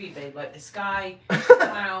want a tree, babe. Like the sky,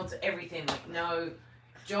 clouds, everything. Like, no.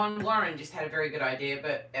 John Warren just had a very good idea,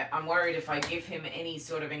 but I'm worried if I give him any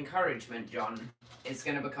sort of encouragement, John, it's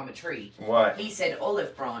going to become a tree. What? He said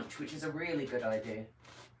olive branch, which is a really good idea.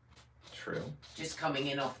 True. Just coming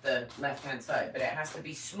in off the left-hand side, but it has to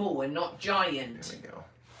be small and not giant. There we go.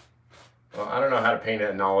 Well, I don't know how to paint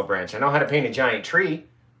an olive branch. I know how to paint a giant tree.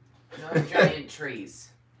 No giant trees.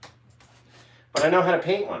 But I know how to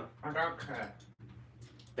paint one. I don't care.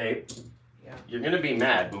 Babe, Yeah. you're going to be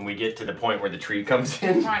mad when we get to the point where the tree comes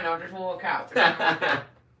in. Fine, I'll just walk out.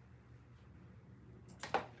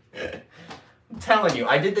 I'm telling you,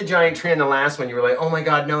 I did the giant tree in the last one. You were like, oh my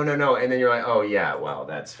God, no, no, no. And then you're like, oh yeah, well,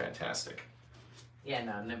 that's fantastic. Yeah,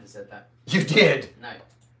 no, I never said that. You did. No.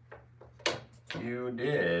 You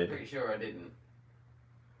did. Pretty sure I didn't.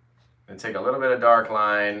 And take a little bit of dark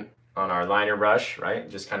line on our liner brush, right?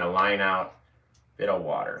 Just kind of line out a bit of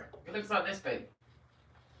water. It looks like this, babe.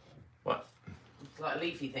 What? It's like a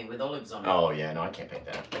leafy thing with olives on it. Oh yeah, no, I can't paint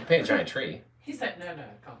that. I can paint a giant tree. He said, no, I can't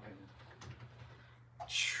paint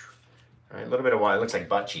All right, a little bit of water. It looks like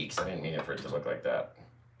butt cheeks. I didn't mean it for it to look like that.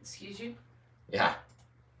 Excuse you? Yeah.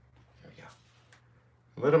 There we go.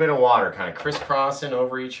 A little bit of water kind of crisscrossing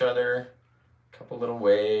over each other. A couple little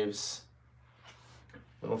waves.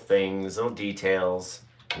 Little things, little details.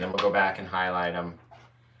 And then we'll go back and highlight them.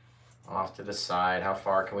 Off to the side. How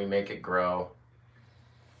far can we make it grow?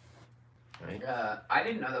 Right. I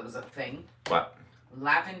didn't know that was a thing. What?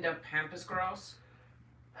 Lavender pampas grass?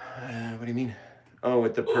 What do you mean? Oh,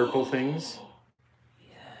 with the purple things?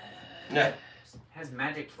 Yeah. Has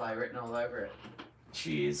magic fly written all over it.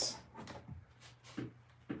 Jeez.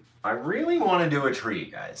 I really want to do a tree,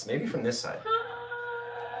 guys. Maybe from this side.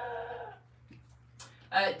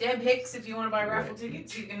 Deb Hicks, if you want to buy raffle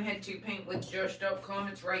tickets, you can head to paintwithjosh.com.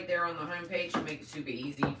 It's right there on the homepage to make it super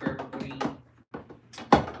easy for everybody.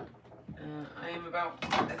 I am about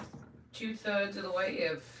 2/3 of the way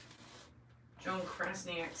of John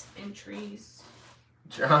Krasniak's entries.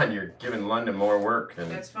 John, you're giving London more work than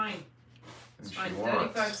That's fine. It's she fine.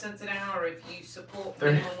 wants. 35 cents an hour. If you support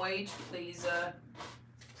minimum wage, please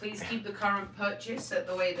keep the current purchase at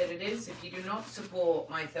the way that it is. If you do not support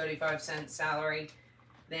my 35-cent salary,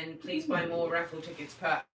 then please buy more raffle tickets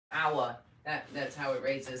per hour. That's how it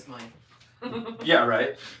raises my... Yeah,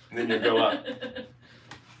 right. And then you go up.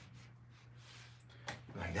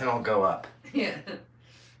 Like, then I'll go up. Yeah.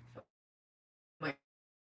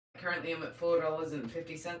 Currently I'm at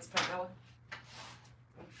 $4.50 per hour.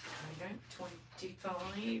 Okay,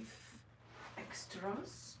 25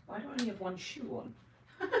 extras. Why do I only have one shoe on?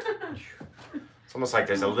 It's almost like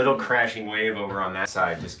there's a little crashing wave over on that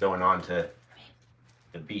side just going on to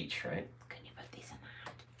the beach, right? Can you put these in the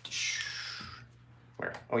hat?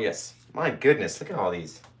 Where? Oh, yes. My goodness, look at all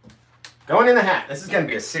these. Going in the hat. This is going to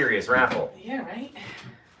be a serious raffle. Yeah, right?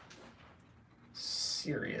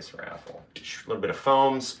 Serious raffle. A little bit of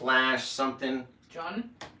foam, splash, something. John?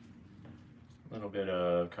 A little bit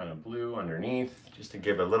of kind of blue underneath, just to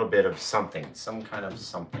give a little bit of something, some kind of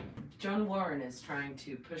something. John Warren is trying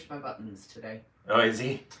to push my buttons today. Oh, is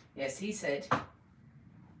he? Yes, he said,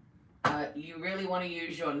 you really want to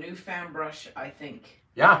use your new fan brush, I think.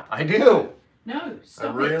 Yeah, I do. No,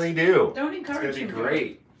 stop I really do. Don't encourage him. It's going to be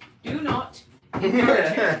great. Do not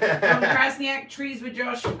encourage him. John Krasniak, Trees with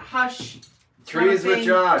Josh, hush. Trees with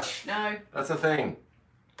Josh. No. That's a thing.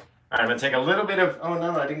 All right, I'm gonna take a little bit of, oh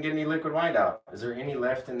no, I didn't get any liquid white out. Is there any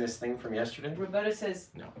left in this thing from yesterday? Roberta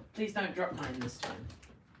says, no. Please don't drop mine this time.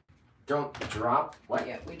 Don't drop? What?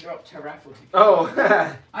 Yeah, we dropped her raffle ticket.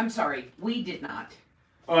 Oh. I'm sorry, we did not.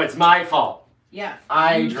 Oh, it's my fault. Yeah.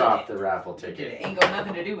 I dropped the raffle ticket. You did it. Ain't got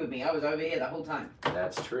nothing to do with me. I was over here the whole time.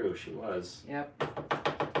 That's true, she was. Yep.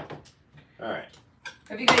 All right.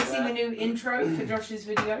 Have you guys seen the new intro for Josh's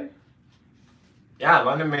video? Yeah,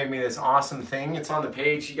 London made me this awesome thing. It's on the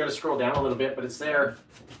page. You got to scroll down a little bit, but it's there.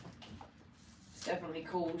 It's definitely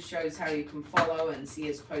cool. Shows how you can follow and see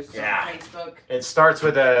his posts on Facebook. It starts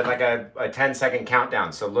with a 10-second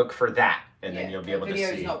countdown, so look for that, and then you'll be able to see.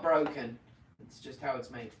 The video's not broken. It's just how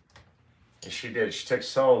it's made. She did. She took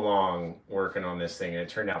so long working on this thing, and it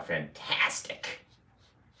turned out fantastic.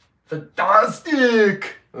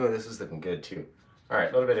 Fantastic! Oh, this is looking good, too. All right,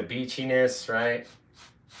 a little bit of beachiness, right?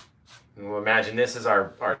 And we'll imagine this is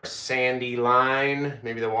our sandy line.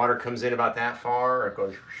 Maybe the water comes in about that far, or it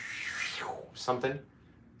goes something.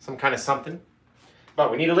 Some kind of something.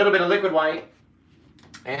 But we need a little bit of liquid white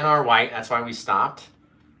and our white. That's why we stopped.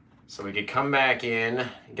 So we could come back in.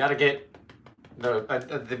 You got to get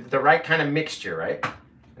the right kind of mixture, right?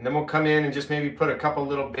 And then we'll come in and just maybe put a couple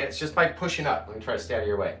little bits just by pushing up. Let me try to stay out of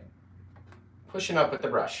your way. Pushing up with the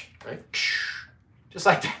brush, right? Just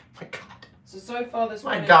like that. My God. So far this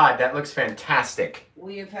morning, my God, that looks fantastic.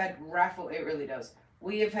 We have had it really does.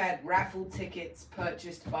 We have had raffle tickets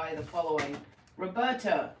purchased by the following.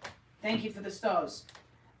 Roberta, thank you for the stars.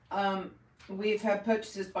 We've had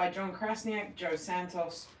purchases by John Krasniak, Joe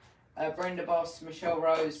Santos, Brenda Boss, Michelle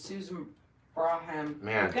Rose, Susan Braham.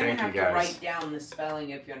 Man, You're going to have thank you to guys. write down the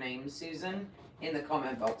spelling of your name, Susan, in the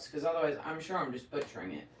comment box, because otherwise I'm sure I'm just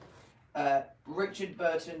butchering it. Richard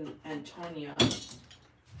Burton and Tonya.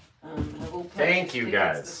 Have all Thank you, tickets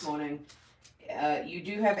guys. This morning. You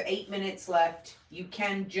do have 8 minutes left. You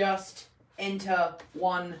can just enter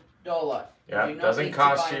 $1. Yeah, you do not doesn't need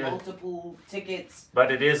cost to buy you multiple tickets.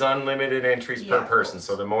 But it is unlimited entries per Yeah, person.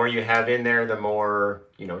 So the more you have in there, the more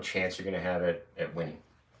chance you're going to have at winning.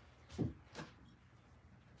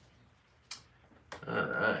 All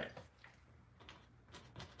right.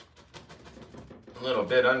 A little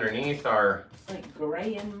bit underneath our It's like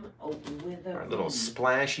Graham with a our little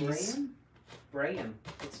splashies. Graham.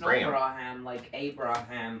 It's not Graham. Braham, like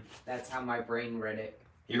Abraham. That's how my brain read it.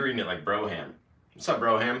 You're reading it like Broham. What's up,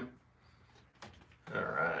 Broham? All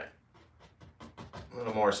right. A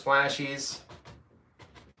little more splashies.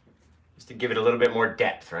 Just to give it a little bit more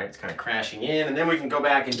depth, right? It's kind of crashing in. And then we can go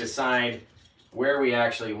back and decide where we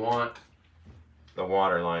actually want the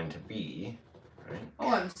water line to be. Right? Oh,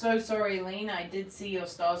 I'm so sorry, Lean. I did see your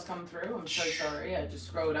stars come through. I'm so sorry. I just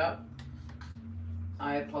scrolled up.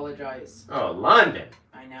 I apologize. Oh, London.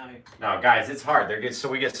 I know. No, guys, it's hard. So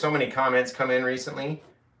we get so many comments come in recently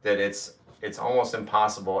that it's almost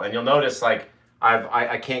impossible. And you'll notice, like,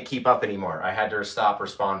 I can't keep up anymore. I had to stop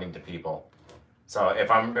responding to people. So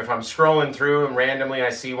if I'm scrolling through and randomly I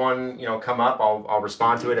see one come up, I'll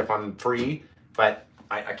respond to it if I'm free. But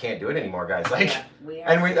I can't do it anymore, guys. Like,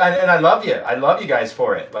 yeah, and I love you. I love you guys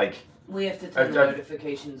for it. Like, we have to turn the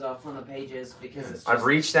notifications off on the pages because it's just, I've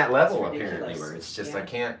reached that level apparently where it's just I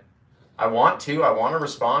can't. I want to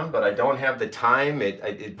respond, but I don't have the time.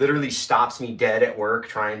 It literally stops me dead at work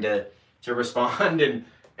trying to respond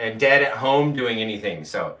and dead at home doing anything.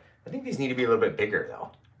 So I think these need to be a little bit bigger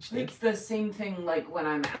though. It's the same thing like when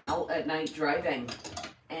I'm out at night driving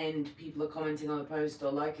and people are commenting on the post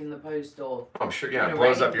or liking the post or I'm sure, yeah, it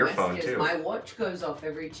blows up your phone too. My watch goes off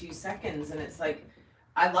every 2 seconds and it's like,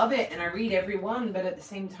 I love it and I read every one, but at the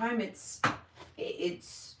same time it's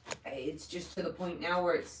just to the point now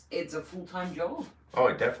where it's a full-time job. Oh,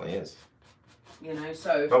 it definitely is.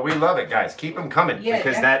 So. But we love it, guys. Keep them coming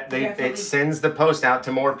because it sends the post out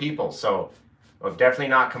to more people. So I'm definitely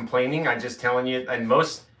not complaining. I'm just telling you, and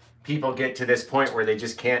most people get to this point where they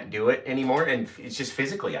just can't do it anymore, and it's just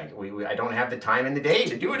physically, I don't have the time in the day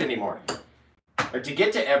to do it anymore, or to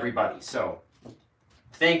get to everybody. So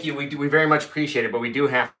thank you. We very much appreciate it, but we do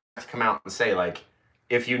have to come out and say, like,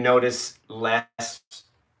 if you notice less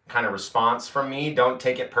kind of response from me, don't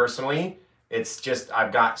take it personally. It's just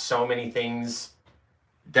I've got so many things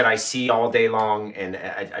that I see all day long, and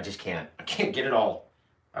I just can't. I can't get it all.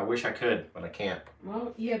 I wish I could, but I can't.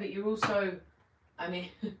 Well, yeah, but you're also, I mean,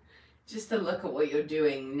 just to look at what you're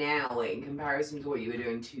doing now in comparison to what you were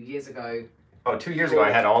doing 2 years ago. Oh, 2 years ago,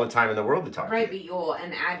 I had all the time in the world to talk. Right, but you're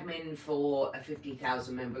an admin for a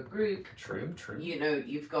 50,000 member group. True, true.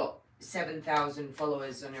 You've got 7,000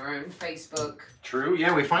 followers on your own Facebook. True,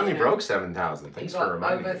 yeah, we finally broke 7,000. Thanks for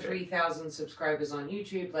reminding me. Over 3,000 subscribers on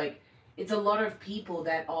YouTube. Like, it's a lot of people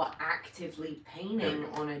that are actively painting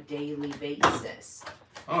on a daily basis.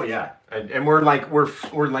 Oh yeah, and we're like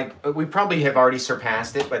we probably have already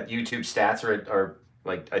surpassed it, but YouTube stats are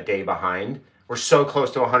like a day behind. We're so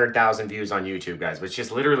close to 100,000 views on YouTube, guys, which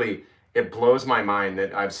just literally, it blows my mind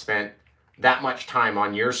that I've spent that much time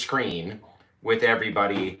on your screen with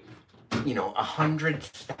everybody. You know,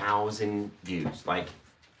 100,000 views. Like,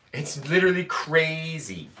 it's literally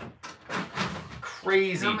crazy.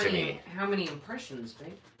 Crazy to me. How many impressions,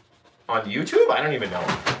 babe? On YouTube? I don't even know.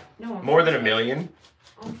 No. More than 1 million.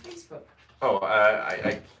 On Facebook.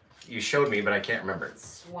 Oh, you showed me, but I can't remember.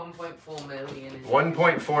 It's 1.4 million.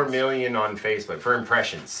 1.4 million on Facebook for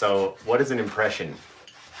impressions. So what is an impression?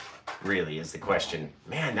 Really is the question.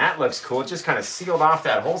 Man, that looks cool. It just kind of sealed off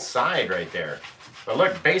that whole side right there. But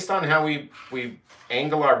look, based on how we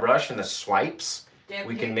angle our brush and the swipes,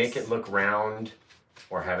 we can make it look round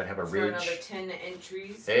or have it have a ridge. Another 10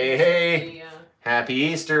 entries. Hey. Happy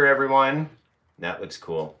Easter, everyone. That looks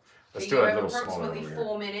cool. Let's do a little smaller over here. Approximately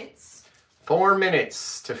 4 minutes. 4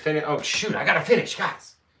 minutes to finish. Oh, shoot, I gotta finish,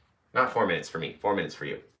 guys. Not 4 minutes for me, 4 minutes for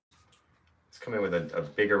you. Let's come in with a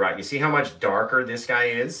bigger rock. You see how much darker this guy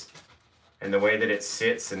is? And the way that it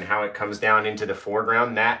sits and how it comes down into the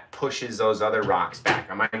foreground, that pushes those other rocks back.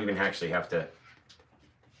 I might even actually have to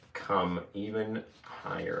come even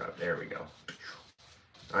higher up. There we go.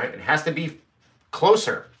 All right, it has to be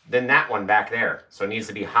closer than that one back there. So it needs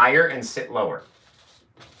to be higher and sit lower.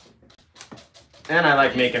 And I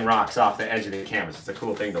like making rocks off the edge of the canvas. It's a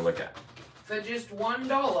cool thing to look at. For just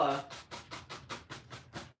 $1,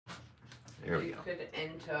 Here we you go. could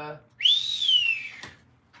enter.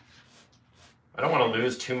 I don't want to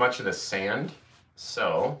lose too much of the sand,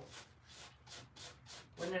 so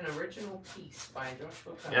Win an original piece by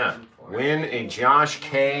Joshua. yeah, win a Josh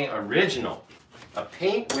K original, a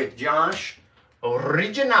Paint with Josh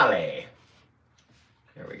originale.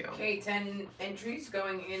 There we go. Okay, 10 entries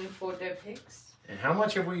going in for Dev Hicks. And how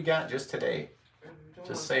much have we got just today?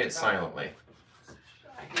 Just say it silently.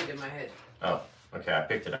 I hear it in my head. Oh, okay, I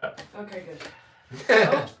picked it up. Okay, good.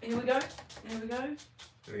 Oh, here we go. Here we go.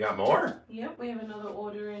 We got more? Yep, we have another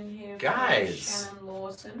order in here. Guys. Shannon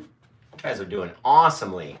Lawson. You guys are doing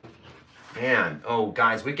awesomely. Man, oh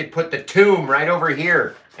guys, we could put the tomb right over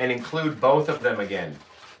here and include both of them again.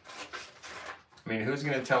 I mean, who's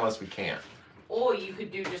going to tell us we can't? Or you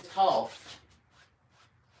could do just half.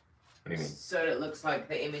 What do you mean? So that it looks like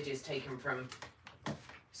the image is taken from.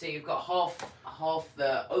 So you've got half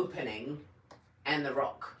the opening and the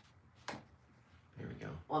rock. Here we go.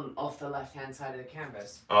 Off the left-hand side of the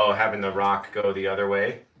canvas. Oh, having the rock go the other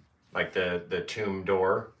way? Like the tomb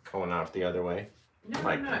door going off the other way? No,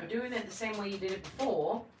 like no, doing it the same way you did it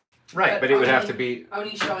before. Right, but it would have to be...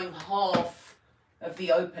 Only showing half of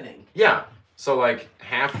the opening. Yeah, so like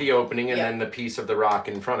half the opening and Yeah. then the piece of the rock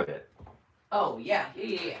in front of it. Oh, yeah.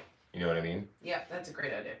 You know what I mean? Yeah, that's a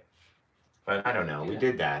great idea. But I don't know, we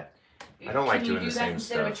did that. I don't like doing the same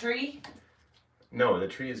stuff. Can you do that instead of a tree? No, the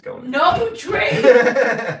tree is going. No tree!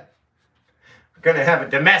 We're gonna have a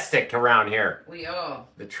domestic around here. We are.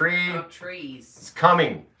 The tree No trees. is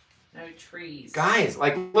coming. No trees. Guys,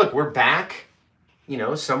 like, look, we're back, you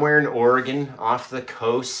know, somewhere in Oregon, off the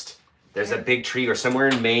coast. There's a big tree, or somewhere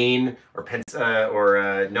in Maine,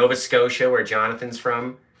 or Nova Scotia, where Jonathan's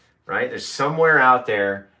from, right? There's somewhere out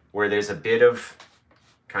there where there's a bit of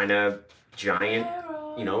kind of giant,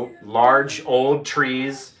 you know, large old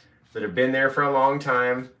trees that have been there for a long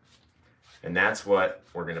time, and that's what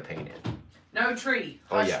we're gonna paint in. No tree.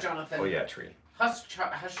 Oh Hush, yeah. Jonathan. Oh yeah, tree. Hush,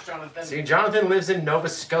 Jonathan. See, Jonathan lives in Nova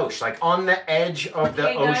Scotia, like on the edge of the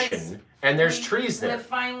Okay, guys. ocean, and there's trees We're there.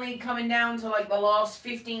 finally coming down to like the last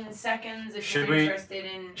 15 seconds. If Should you're we- interested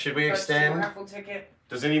in should we purchasing a extend? raffle ticket.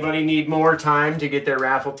 Does anybody need more time to get their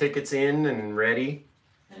raffle tickets in and ready?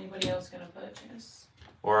 Anybody else gonna purchase?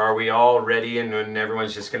 Or are we all ready and then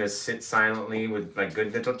everyone's just gonna sit silently with like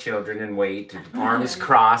good little children and wait, arms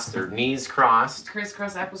crossed or knees crossed,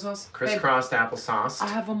 Crisscross applesauce. crisscrossed applesauce? I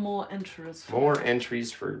have a more entries. More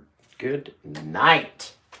entries for good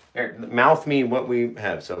night. Here, mouth me what we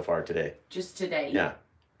have so far today. Just today. Yeah.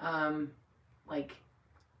 Like.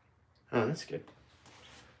 Oh, that's good.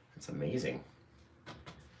 That's amazing.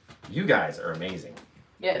 You guys are amazing.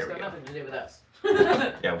 Yeah, it's There we got go. nothing to do with us.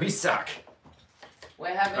 Yeah, we suck.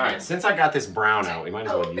 We're having. All right, since I got this brown out, we might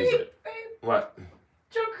as well use it. Babe, What?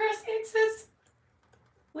 John Chris hates this.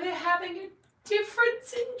 We're having a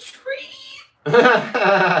difference in tree.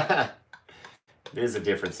 There's a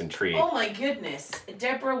difference in tree. Oh my goodness.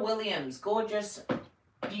 Deborah Williams, gorgeous,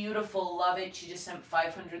 beautiful, love it. She just sent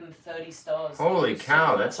 530 stars. Holy Thank you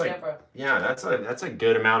cow, so that's much, like- Deborah. Yeah, that's a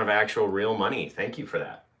good amount of actual real money. Thank you for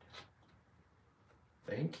that.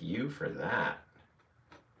 Thank you for that.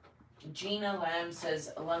 Gina Lamb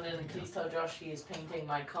says, London, please tell Josh he is painting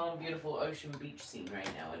my calm, beautiful ocean beach scene right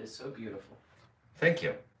now. It is so beautiful. Thank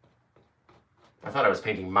you. I thought I was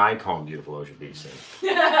painting my calm, beautiful ocean beach scene.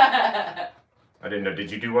 I didn't know.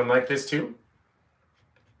 Did you do one like this too?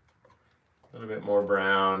 A little bit more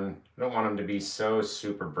brown. You don't want them to be so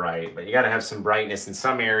super bright, but you got to have some brightness in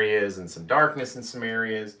some areas and some darkness in some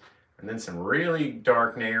areas, and then some really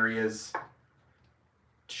dark areas.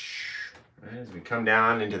 As we come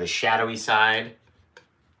down into the shadowy side,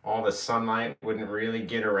 all the sunlight wouldn't really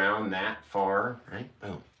get around that far, right?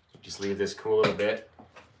 Boom. Just leave this cool a little bit.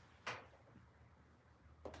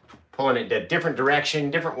 Pulling it a different direction,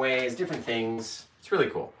 different ways, different things. It's really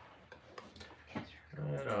cool.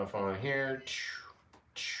 Right off on here.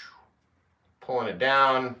 Pulling it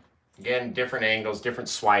down. Again, different angles, different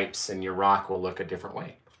swipes, and your rock will look a different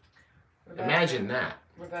way. Imagine that.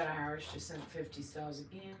 Roberta Harris just sent 50 stars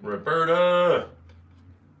again. Roberta!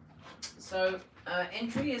 So,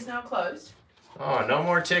 entry is now closed. Oh, no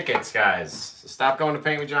more tickets, guys. So stop going to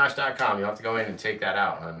PaintWithJosh.com. You'll have to go in and take that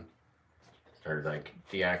out, hon. Or, like,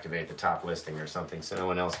 deactivate the top listing or something so no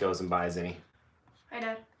one else goes and buys any. Hi,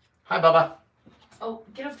 Dad. Hi, Bubba. Oh,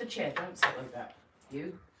 get off the chair. Don't sit like that.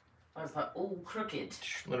 You? I was like, all crooked.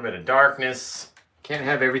 A little bit of darkness. Can't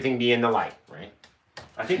have everything be in the light, right?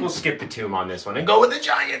 I think we'll skip the tomb on this one and go with the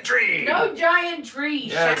giant tree. No giant tree.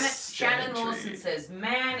 Yes, Shannon giant Lawson tree. says,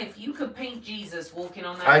 man, if you could paint Jesus walking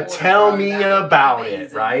on that water, Tell me that would be about it,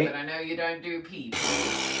 amazing, right? But I know you don't do people.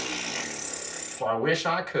 I wish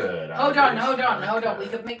I could. Hold on. We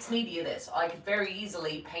could mix media this. I could very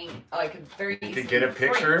easily paint. You could get a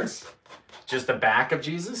picture. print. Just the back of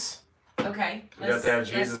Jesus. Okay. You'd have to have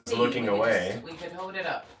Jesus looking away. We could hold it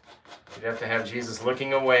up. You'd have to have Jesus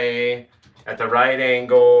looking away at the right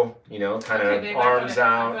angle, you know, kind of Okay, babe, arms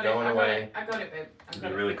out, I going away. I got it, babe. It'd be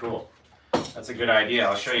really cool. That's a good idea.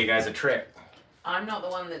 I'll show you guys a trick. I'm not the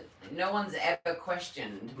one that. No one's ever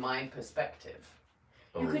questioned my perspective.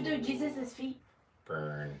 You could do Jesus' feet,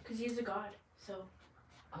 Burn. because he's a god, so.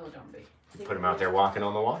 Hold on, babe. Put him out there walking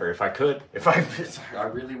on the water. If I could. I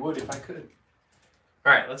really would if I could.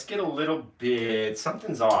 All right, let's get a little bit.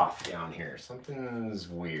 Something's off down here. Something's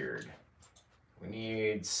weird. We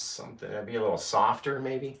need something that'd be a little softer,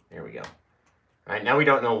 maybe. There we go. All right, now we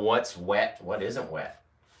don't know what's wet, what isn't wet.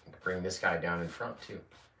 Bring this guy down in front too.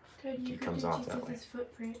 Dad, you He could comes do off that way. Jesus'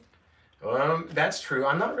 footprint. That's true.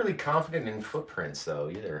 I'm not really confident in footprints though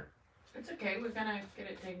either. It's okay. We're gonna get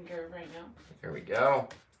it taken care of right now. There we go.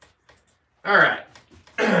 All right.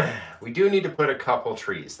 We do need to put a couple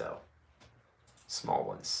trees though. Small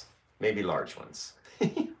ones, maybe large ones.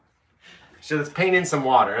 So let's paint in some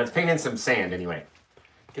water. Let's paint in some sand anyway.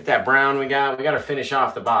 Get that brown we got. We got to finish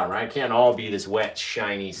off the bottom, right? It can't all be this wet,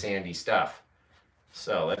 shiny, sandy stuff.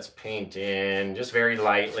 So let's paint in just very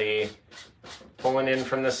lightly. Pulling in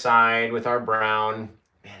from the side with our brown.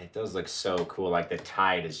 Man, it does look so cool. Like the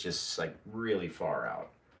tide is just like really far out.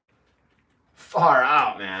 Far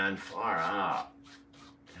out, man. Far out.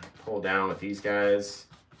 Pull down with these guys.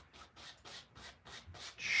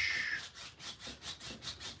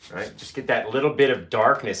 Right, just get that little bit of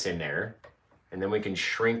darkness in there, and then we can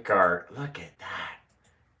shrink our, look at that.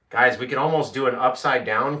 Guys, we could almost do an upside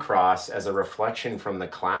down cross as a reflection from the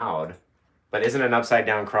cloud, but isn't an upside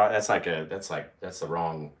down cross, that's the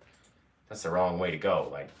wrong way to go.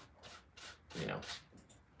 Like, you know,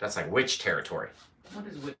 that's like witch territory. What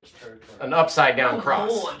is witch territory? An upside down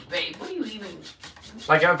cross. Lord, babe, what are you even?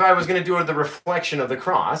 Like if I was gonna do the reflection of the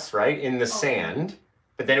cross, right, in the sand,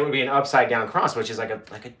 but then it would be an upside down cross, which is like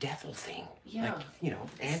a devil thing. Yeah. Like, you know,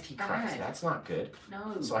 antichrist. bad. That's not good.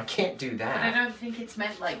 No. So I can't do But I that. don't think it's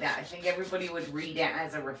meant like that. I think everybody would read it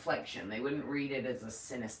as a reflection. They wouldn't read it as a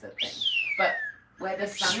sinister thing. But where the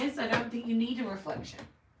sun is, I don't think you need a reflection.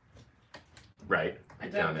 Right. I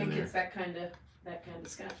down don't in think there. it's that kind of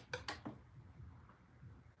sky.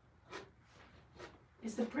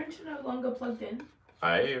 Is the printer no longer plugged in?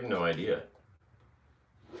 I have no idea.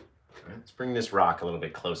 All right, let's bring this rock a little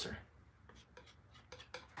bit closer.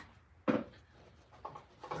 All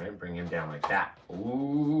right, bring him down like that.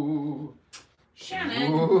 Ooh.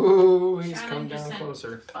 Shannon. Ooh, he's Shannon come just down sent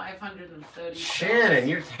closer. 530. Shannon,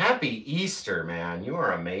 you're happy Easter, man. You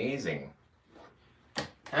are amazing.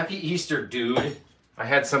 Happy Easter, dude. I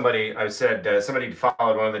had somebody, somebody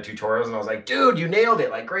followed one of the tutorials and I was like, dude, you nailed it.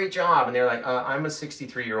 Like, great job. And they're like, I'm a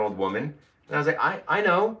 63-year-old woman. And I was like, I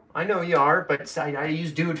know you are, but I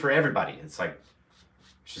use dude for everybody. It's like,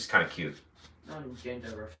 it's just kind of cute.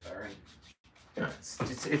 Non-gender referring. Yeah, it's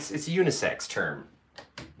a unisex term.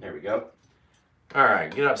 There we go. All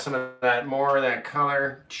right, get up some of that, more of that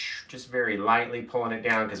color, just very lightly pulling it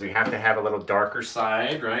down because we have to have a little darker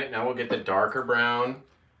side, right? Now we'll get the darker brown,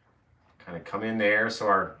 kind of come in there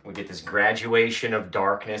so we get this graduation of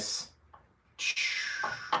darkness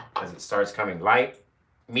as it starts coming light,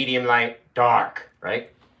 medium light, dark, right?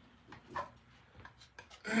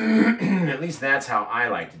 At least that's how I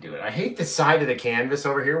like to do it. I hate the side of the canvas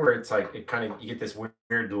over here where it's like, you get this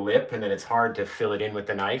weird lip and then it's hard to fill it in with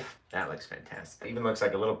the knife. That looks fantastic. It even looks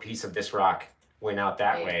like a little piece of this rock went out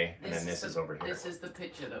that way and then this is over here. This is the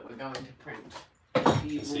picture that we're going to print.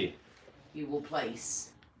 You will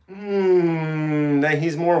place.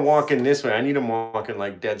 He's more walking this way. I need him walking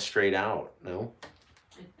like dead straight out. No?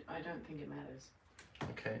 I don't think it matters.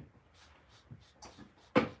 Okay.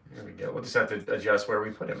 There we go. We'll just have to adjust where we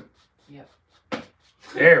put him. Yep.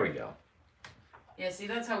 There we go. Yeah, see,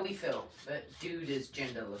 that's how we feel. That dude is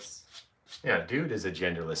genderless. Yeah, dude is a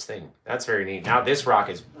genderless thing. That's very neat. Now this rock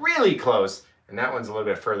is really close, and that one's a little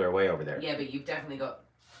bit further away over there. Yeah, but you've definitely got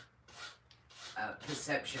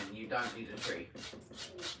perception. You don't need a tree.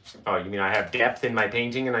 Oh, you mean I have depth in my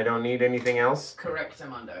painting and I don't need anything else? Correct,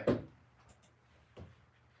 Armando.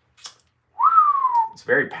 It's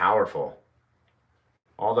very powerful.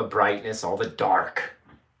 All the brightness, all the dark,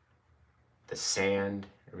 the sand,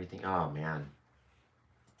 everything. Oh, man.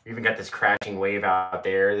 We even got this crashing wave out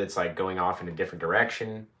there that's like going off in a different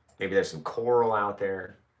direction. Maybe there's some coral out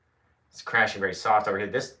there. It's crashing very soft over here.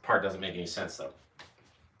 This part doesn't make any sense, though.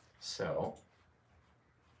 So,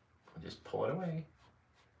 we'll just pull it away.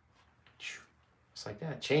 Just like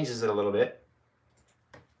that. Changes it a little bit.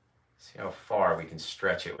 See how far we can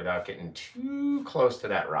stretch it without getting too close to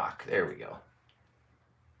that rock. There we go.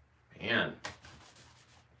 Man,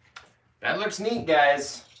 that looks neat,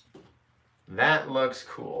 guys. That looks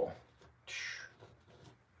cool.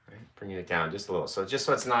 Right, bringing it down just a little. So just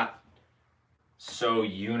so it's not so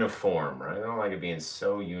uniform, right? I don't like it being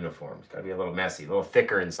so uniform. It's got to be a little messy, a little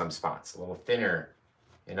thicker in some spots, a little thinner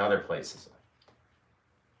in other places.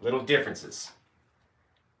 Little differences.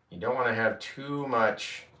 You don't want to have too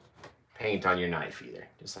much paint on your knife either.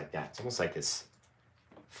 Just like that. It's almost like this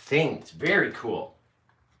thing. It's very cool.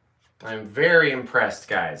 I'm very impressed,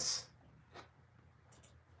 guys.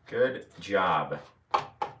 Good job.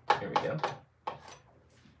 Here we go.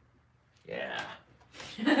 Yeah.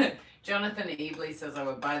 Jonathan Ebley says I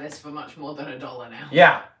would buy this for much more than $1 now.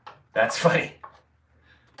 Yeah, that's funny.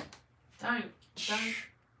 Don't.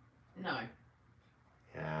 No.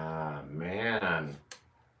 Yeah, man.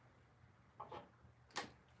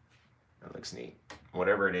 That looks neat.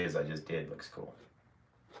 Whatever it is I just did looks cool.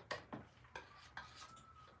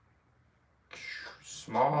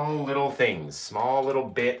 Small little things, small little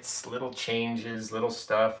bits, little changes, little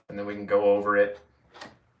stuff, and then we can go over it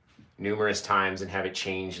numerous times and have it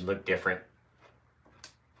change and look different.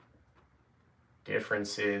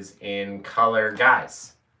 Differences in color.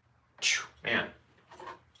 Guys, man,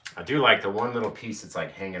 I do like the one little piece that's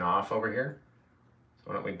like hanging off over here. So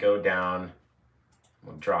why don't we go down,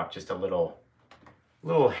 we'll drop just a little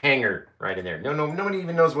hanger right in there. Nobody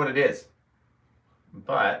even knows what it is,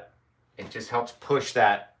 but it just helps push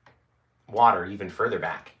that water even further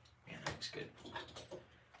back. Man, that looks good.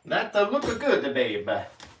 That look good, babe.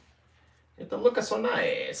 It look so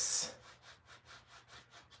nice.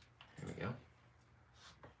 There we go.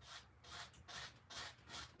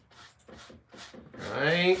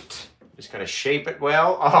 Right. Just kind of shape it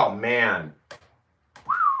well. Oh, man.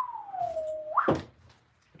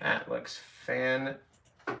 That looks fantastic.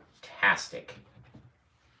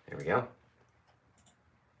 There we go.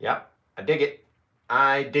 Yep. I dig it.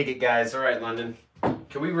 I dig it, guys. All right, London.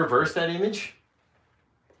 Can we reverse that image?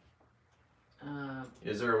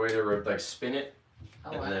 Is there a way to like spin it?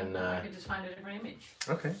 Oh, and then I could just find a different image.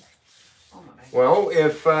 Okay. Oh my God. Well,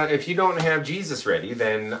 if you don't have Jesus ready,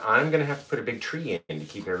 then I'm gonna have to put a big tree in to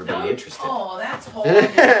keep everybody interested. Oh, that's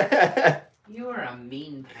horrible. You are a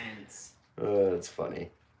mean pants. Oh, that's funny.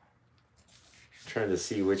 Trying to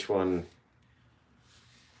see which one.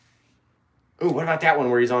 Ooh, what about that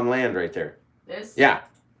one where he's on land right there? This? Yeah.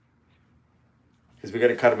 Because we got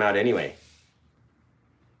to cut him out anyway.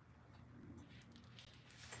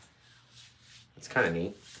 It's kind of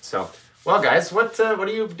neat. So, well, guys, what are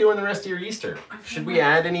you doing the rest of your Easter? Should we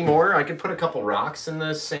add any more? I could put a couple rocks in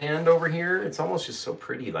the sand over here. It's almost just so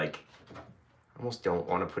pretty. Like, I almost don't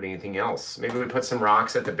want to put anything else. Maybe we put some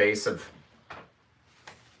rocks at the base of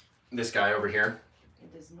this guy over here.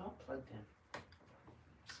 It is not plugged in.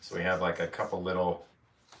 So we have like a couple little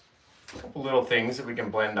things that we can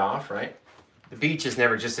blend off, right? The beach is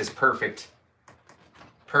never just this perfect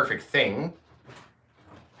thing.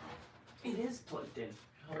 It is plugged in.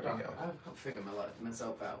 There Hold we on. go. I'll figure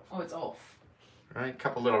myself out. Oh, it's off. All right, a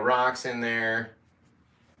couple little rocks in there.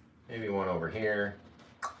 Maybe one over here.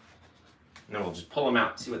 And then we'll just pull them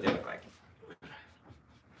out, see what they look like.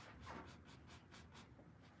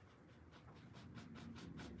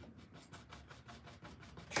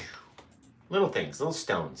 Little things, little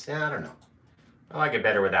stones. Yeah, I don't know. I like it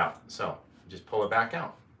better without, so just pull it back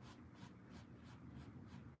out.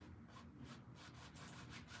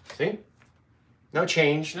 See? No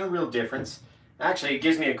change, no real difference. Actually, it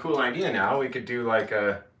gives me a cool idea now. We could do like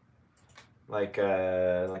a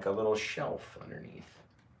little shelf underneath.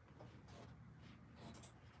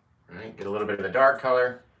 All right, get a little bit of the dark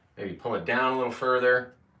color, maybe pull it down a little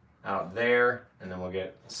further out there, and then we'll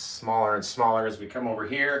get smaller and smaller as we come over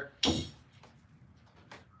here.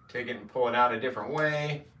 Take it and pull it out a different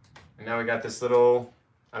way. And now we got this little,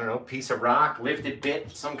 I don't know, piece of rock, lifted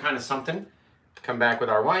bit, some kind of something. Come back with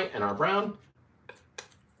our white and our brown.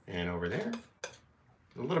 And over there,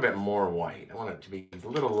 a little bit more white. I want it to be a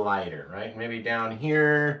little lighter, right? Maybe down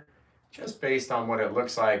here, just based on what it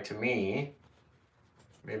looks like to me,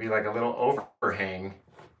 maybe like a little overhang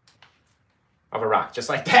of a rock, just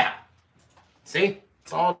like that. See?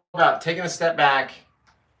 It's all about taking a step back,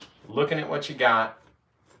 looking at what you got,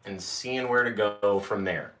 and seeing where to go from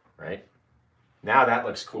there, right? Now that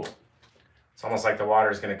looks cool. It's almost like the water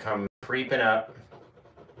is going to come creeping up,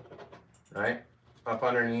 right? Up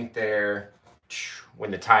underneath there. When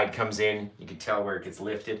the tide comes in, you can tell where it gets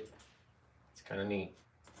lifted. It's kind of neat.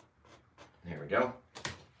 There we go.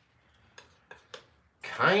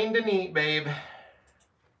 Kind of neat, babe. A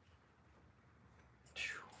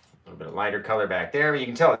little bit of lighter color back there, but you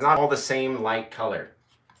can tell it's not all the same light color.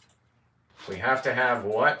 We have to have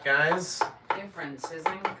what, guys? Differences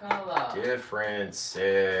in color.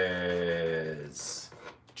 Differences.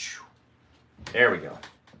 There we go.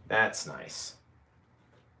 That's nice.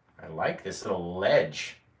 I like this little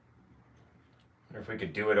ledge. I wonder if we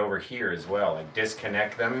could do it over here as well, like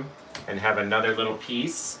disconnect them and have another little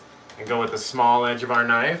piece and go with the small edge of our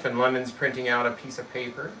knife. And London's printing out a piece of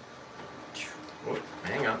paper. Oh,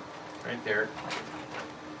 hang on, right there.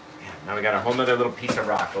 Yeah, now we got a whole nother little piece of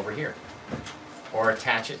rock over here. Or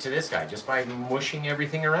attach it to this guy just by mushing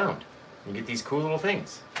everything around. You get these cool little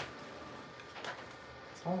things.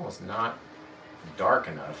 It's almost not dark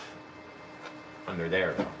enough under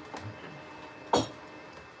there though.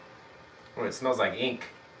 Oh, it smells like ink.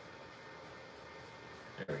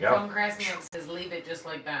 There we go. John Krasniak says leave it just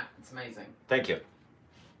like that. It's amazing. Thank you.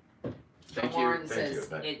 John Warren says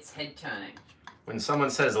it's head turning. When someone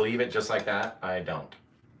says leave it just like that, I don't.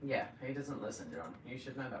 Yeah, he doesn't listen, John. You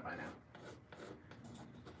should know that by now.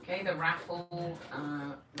 Okay, the raffle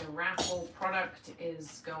product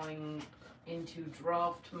is going into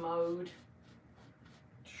draft mode.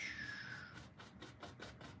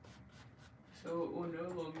 So it will no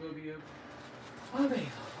longer be available.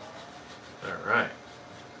 All right.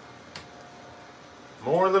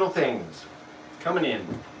 More little things coming in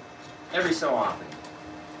every so often.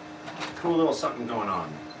 Cool little something going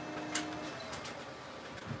on.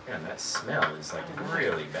 Man, that smell is like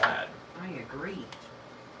really bad. I agree.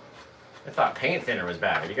 I thought paint thinner was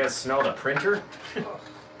bad. Have you guys smelled a printer?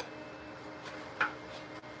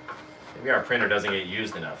 Maybe our printer doesn't get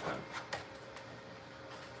used enough, huh?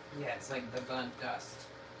 Yeah, it's like the burnt dust.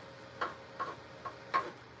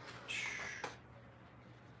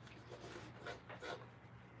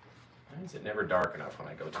 Why is it never dark enough when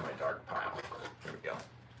I go to my dark pile? There we go.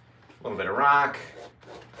 A little bit of rock.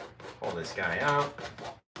 Pull this guy out.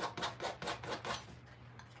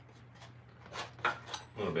 A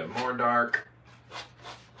little bit more dark.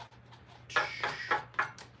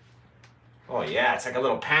 Oh yeah, it's like a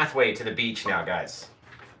little pathway to the beach now, guys.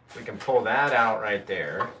 We can pull that out right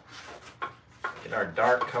there. Get our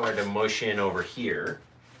dark color to mush in over here.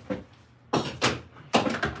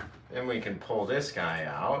 Then we can pull this guy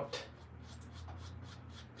out.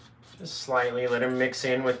 Just slightly, let him mix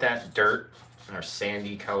in with that dirt, our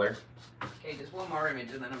sandy color. Okay, just one more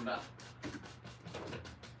image and then I'm done.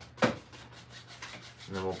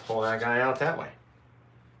 And then we'll pull that guy out that way.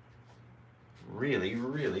 Really,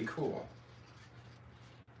 really cool.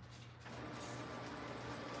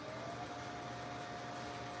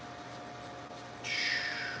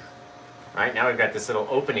 All right, now we've got this little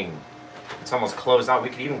opening. It's almost closed out. We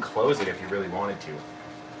could even close it if you really wanted to.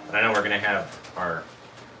 But I know we're gonna have our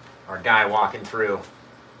guy walking through.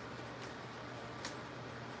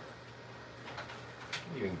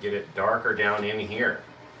 You can get it darker down in here.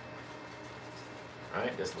 All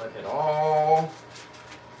right, just letting it all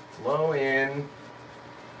flow in,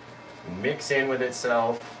 mix in with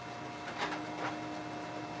itself.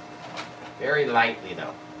 Very lightly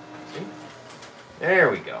though. See? There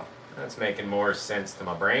we go. That's making more sense to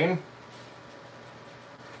my brain.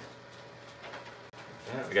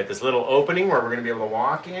 Yeah, we got this little opening where we're going to be able to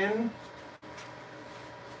walk in.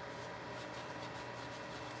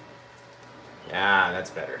 Yeah, that's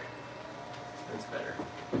better. That's better.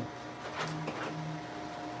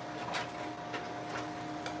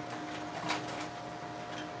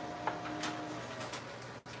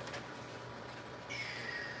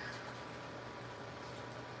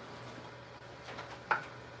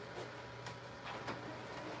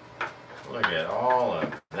 Look at all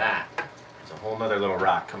of that. There's a whole nother little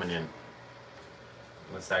rock coming in.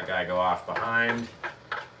 Let's that guy go off behind.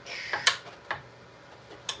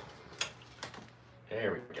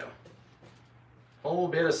 There we go. Whole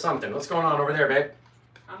bit of something. What's going on over there, babe?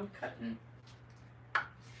 I'm cutting.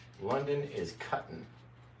 London is cutting.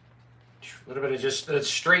 A little bit of just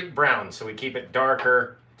straight brown, so we keep it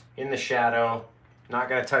darker in the shadow. Not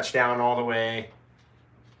gonna touch down all the way.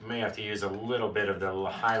 May have to use a little bit of the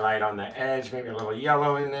highlight on the edge, maybe a little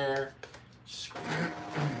yellow in there.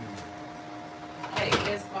 Hey,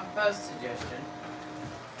 here's my first suggestion.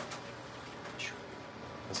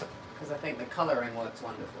 What's up? Because I think the colouring works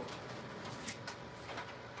wonderful.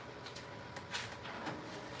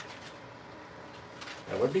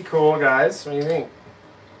 That would be cool, guys. What do you think?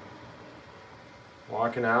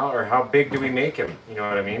 Walking out, or how big do we make him? You know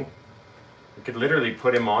what I mean? We could literally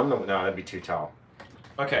put him on the... No, that'd be too tall.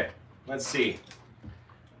 Okay, let's see.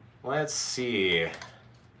 Let's see.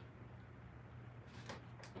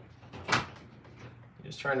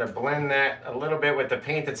 Just trying to blend that a little bit with the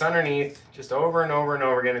paint that's underneath, just over and over and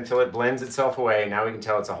over again until it blends itself away. Now we can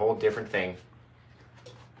tell it's a whole different thing.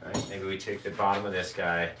 All right, maybe we take the bottom of this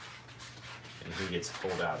guy and he gets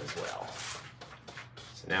pulled out as well.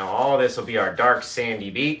 So now all this will be our dark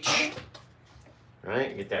sandy beach. All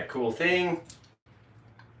right, get that cool thing.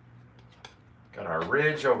 Got our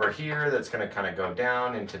ridge over here that's going to kind of go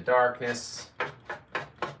down into darkness,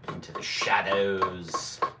 into the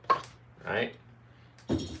shadows, right?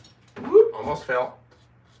 Whoop, almost fell.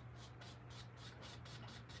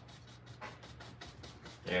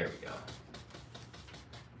 There we go.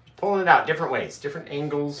 Pulling it out different ways, different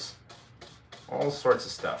angles, all sorts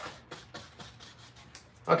of stuff.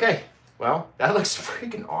 Okay, well, that looks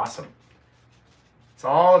freaking awesome. It's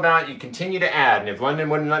all about you continue to add, and if London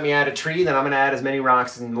wouldn't let me add a tree, then I'm going to add as many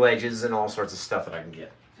rocks and ledges and all sorts of stuff that I can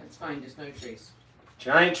get. That's fine, just no trees.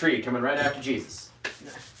 Giant tree coming right after Jesus. No.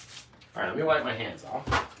 All right, let me wipe my hands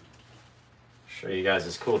off. Show you guys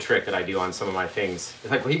this cool trick that I do on some of my things. It's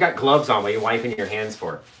like, well, you got gloves on, what are you wiping your hands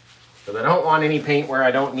for? Because I don't want any paint where I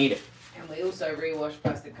don't need it. And we also rewash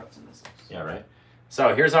plastic cups and missiles. Yeah, right.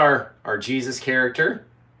 So here's our Jesus character,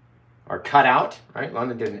 our cutout, right?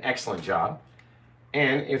 London did an excellent job.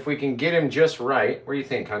 And if we can get him just right, what do you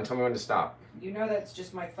think, hon? Tell me when to stop. You know that's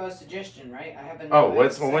just my first suggestion, right? I have another. Oh,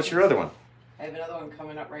 what's your other one? I have another one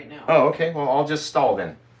coming up right now. Oh, okay. Well, I'll just stall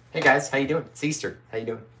then. Hey guys, how you doing? It's Easter. How you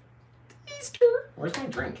doing? Easter. Where's my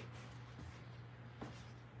drink?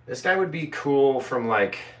 This guy would be cool from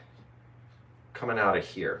like coming out of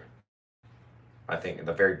here. I think at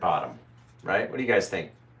the very bottom, right? What do you guys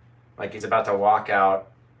think? Like he's about to walk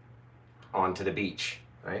out onto the beach,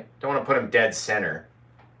 right? Don't want to put him dead center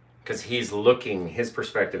because he's looking, his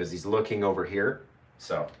perspective is he's looking over here.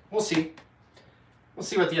 So we'll see. We'll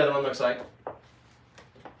see what the other one looks like.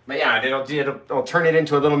 But yeah, it'll turn it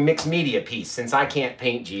into a little mixed media piece. Since I can't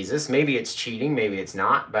paint Jesus, maybe it's cheating, maybe it's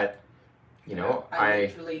not, but you know, I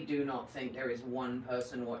literally do not think there is one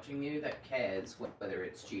person watching you that cares whether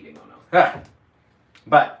it's cheating or not.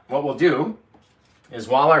 But what we'll do is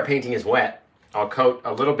while our painting is wet, I'll coat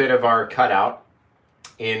a little bit of our cutout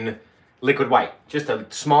in liquid white, just the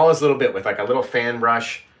smallest little bit with like a little fan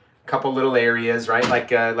brush, a couple little areas, right?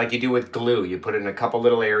 Like you do with glue, you put it in a couple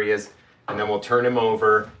little areas, and then we'll turn him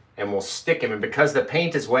over and we'll stick him. And because the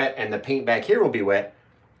paint is wet and the paint back here will be wet,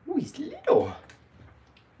 ooh, he's little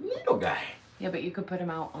guy. Yeah, but you could put him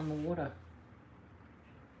out on the water.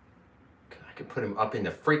 I could put him up in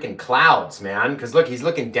the freaking clouds, man. Because look, he's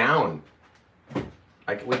looking down.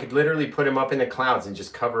 Like we could literally put him up in the clouds and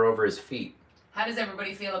just cover over his feet. How does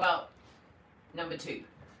everybody feel about number 2?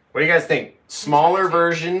 What do you guys think? Smaller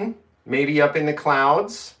version, maybe up in the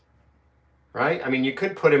clouds, right? I mean, you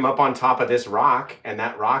could put him up on top of this rock, and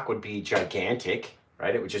that rock would be gigantic,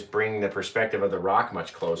 right? It would just bring the perspective of the rock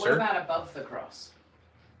much closer. What about above the cross?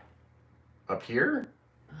 Up here?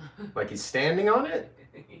 Like he's standing on it?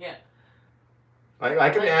 Yeah. I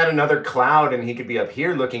could add another cloud, and he could be up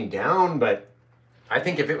here looking down, but I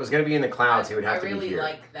think if it was going to be in the clouds, he would have to be here. I really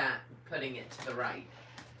like that, putting it to the right.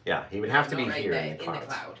 Yeah, he would have to be right here there, in the clouds.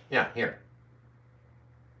 cloud. Yeah, here.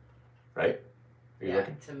 right? Are you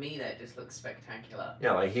looking? To me that just looks spectacular.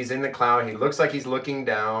 Yeah, like he's in the cloud. He looks like he's looking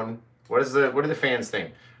down. What do the fans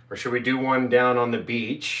think? Or should we do one down on the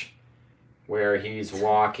beach where he's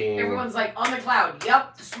walking? Everyone's like, on the cloud.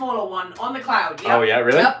 Yep, the smaller one. On the cloud. Yep. Oh, yeah,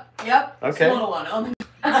 really? Yep. Okay. Smaller one. On the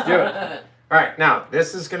Let's do it. All right, now,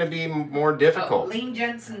 this is going to be more difficult. Lean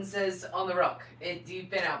Jensen says on the rock. You've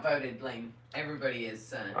been outvoted, Lean. Everybody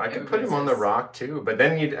is. I could put him on the rock, too. But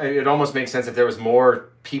then it almost makes sense if there was more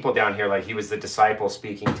people down here, like he was the disciple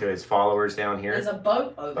speaking to his followers down here. There's a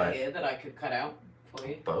boat over here that I could cut out for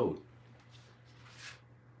you. Boat?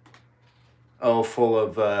 Oh, full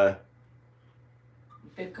of...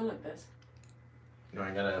 Babe, go like this. No,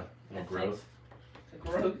 I got a little growth. The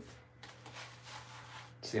growth.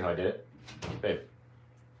 See how I did it? Babe.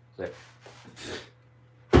 There.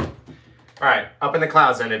 All right, up in the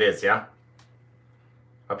clouds then it is, yeah?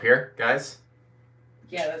 Up here, guys?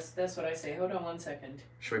 Yeah, that's what I say. Hold on 1 second.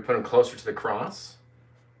 Should we put him closer to the cross?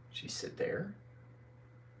 Should he sit there?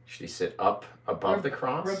 Should he sit up above the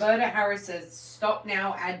cross? Roberta Harris says, stop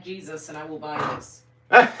now, add Jesus, and I will buy this.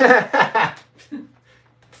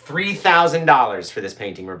 $3,000 for this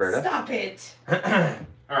painting, Roberta. Stop it.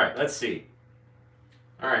 All right, let's see.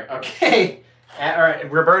 All right, okay. All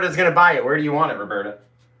right, Roberta's going to buy it. Where do you want it, Roberta?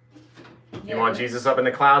 You want Jesus up in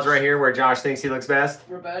the clouds right here where Josh thinks he looks best?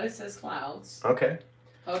 Roberta says clouds. Okay.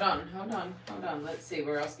 Hold on. Let's see.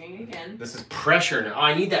 We're asking again. This is pressure now. Oh,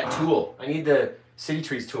 I need that tool. I need the City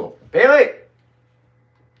Trees tool. Bailey!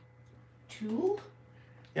 Tool?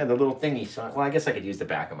 Yeah, the little thingy. So, well, I guess I could use the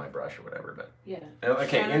back of my brush or whatever, but... Yeah.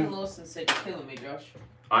 Okay. Shannon Lawson said, you're killing me, Josh.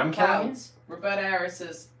 I'm killing you? Clouds. Roberta Harris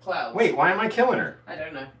says clouds. Wait, why am I killing her? I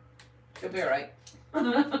don't know. She'll be alright.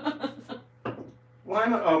 Why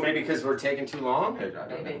am I... Oh, maybe because we're taking too long? I don't know.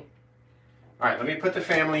 Maybe. All right, let me put the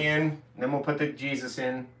family in, and then we'll put the Jesus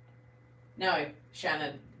in. No,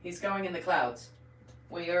 Shannon. He's going in the clouds.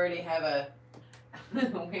 We already have a...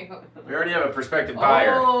 We already have a prospective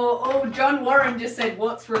buyer. Oh, John Warren just said,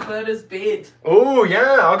 what's Roberta's bid? Oh,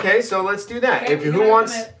 yeah, okay, so let's do that. Okay,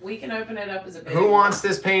 we can open it up as a bid. Who wants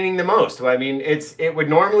this painting the most? Well, I mean, it would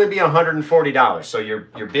normally be $140, so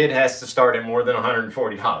your bid has to start at more than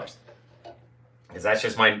 $140. Because that's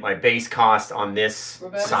just my base cost on this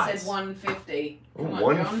Roberta size. said 150. Ooh,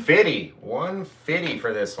 150. 150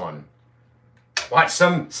 for this one. Watch,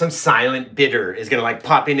 some silent bidder is gonna like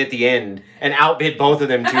pop in at the end and outbid both of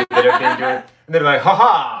them two that have been doing. And they're like,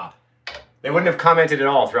 ha! They wouldn't have commented at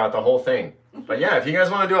all throughout the whole thing. But yeah, if you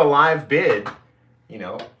guys want to do a live bid, you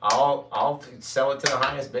know, I'll sell it to the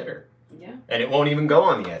highest bidder. Yeah. And it won't even go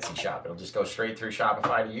on the Etsy shop. It'll just go straight through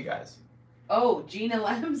Shopify to you guys. Oh, Gina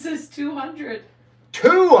Lamb says 200.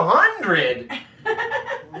 200?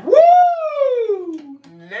 Woo!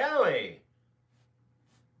 Nelly.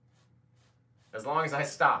 As long as I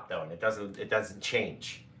stop, though, and it doesn't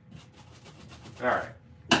change. All right.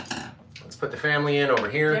 Let's put the family in over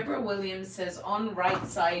here. Deborah Williams says on right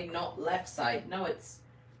side, not left side. No, it's...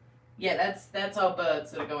 Yeah, that's our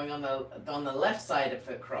birds that are going on the left side of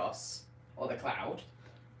the cross, or the cloud.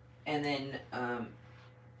 And then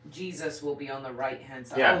Jesus will be on the right-hand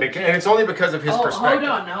side. Yeah, and it's only because of his perspective.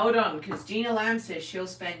 Hold on, because Gina Lamb says she'll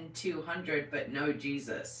spend 200, but no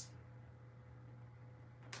Jesus.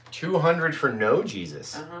 200 for no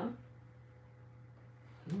Jesus? Uh-huh.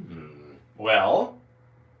 Well,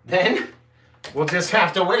 then we'll just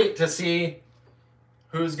have to wait to see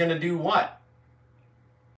who's going to do what.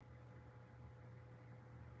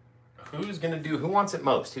 Who wants it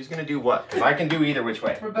most? Who's going to do what? Because I can do either which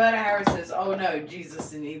way. Roberta Harris says, oh no,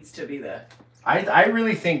 Jesus needs to be there. I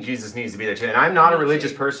really think Jesus needs to be there too. And I'm not a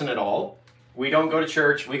religious person at all. We don't go to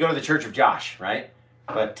church. We go to the Church of Josh, right?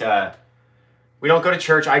 But we don't go to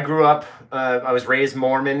church. I grew up, I was raised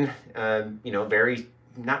Mormon, you know, very,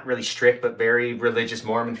 not really strict, but very religious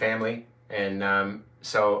Mormon family. And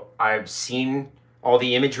so I've seen all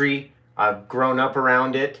the imagery. I've grown up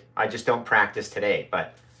around it. I just don't practice today.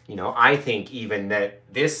 But, you know, I think even that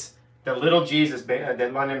the little Jesus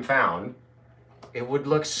that London found, it would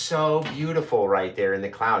look so beautiful right there in the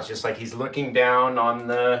clouds, just like he's looking down on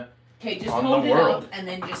the Okay, just hold it up and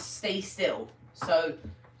then just stay still. So...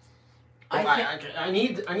 I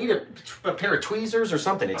need a pair of tweezers or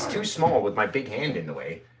something. It's too small with my big hand in the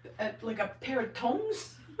way. Like a pair of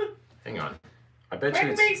tongs? Hang on. I bet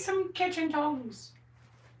you Bring me some kitchen tongs.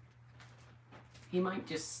 He might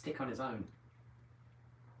just stick on his own.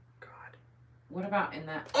 God. What about in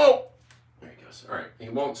that... Oh! There he goes. All right. He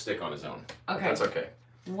won't stick on his own. Okay. That's okay.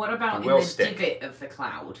 What about in the divot of the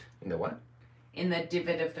cloud? In the what? In the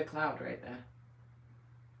divot of the cloud right there.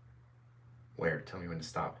 Where? Tell me when to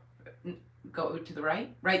stop. Go to the right?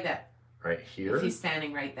 Right there. Right here? If he's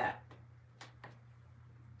standing right there.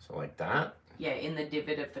 So like that. Yeah, in the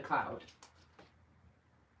divot of the cloud.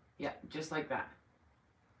 Yeah, just like that.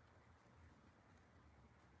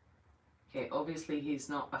 Okay, obviously he's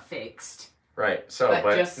not affixed. Right, so,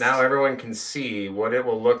 but just... now everyone can see what it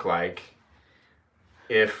will look like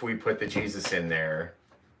if we put the Jesus in there.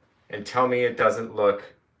 And tell me it doesn't look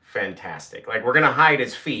fantastic. Like, we're going to hide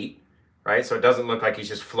his feet, right? So it doesn't look like he's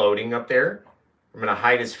just floating up there. We're going to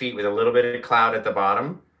hide his feet with a little bit of cloud at the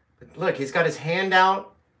bottom. But look, he's got his hand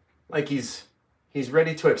out like he's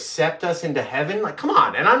ready to accept us into heaven. Like, come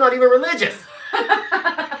on, and I'm not even religious.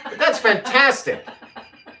 That's fantastic.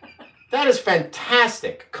 That is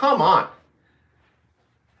fantastic. Come on.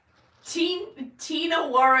 Tina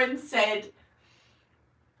Warren said,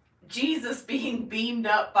 Jesus being beamed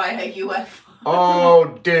up by a UFO.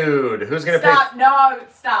 Oh, dude. Who's going to pay? Stop. No,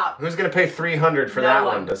 stop. Who's going to pay $300 for that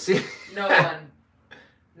one? To see? No one.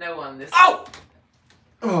 No one. This. Oh!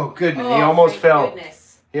 Oh, goodness. Oh, he almost thank fell.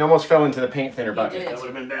 Goodness. He almost fell into the paint thinner bucket. did. That would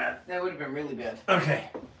have been bad. That would have been really bad. Okay.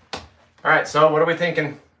 All right, so what are we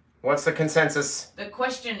thinking? What's the consensus? The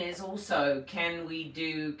question is also, can we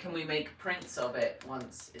make prints of it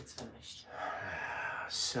once it's finished?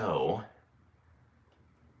 So,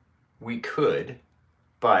 we could,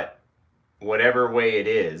 but whatever way it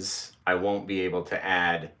is, I won't be able to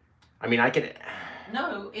add. I mean, I could.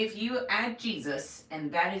 No, if you add Jesus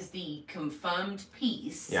and that is the confirmed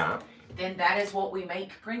piece, Yeah. then that is what we make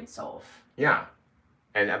prints of. Yeah.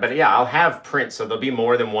 But yeah, I'll have prints, so there'll be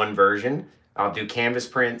more than one version. I'll do canvas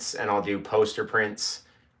prints and I'll do poster prints.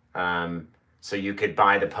 So you could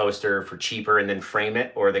buy the poster for cheaper and then frame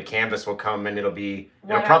it, or the canvas will come and it'll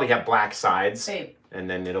probably have black sides. Babe, and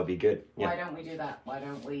then it'll be good. why don't we do that? Why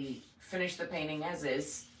don't we finish the painting as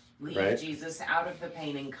is, leave Right. Jesus out of the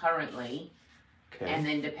painting currently, Okay. and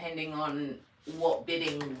then depending on what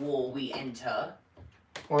bidding war we enter.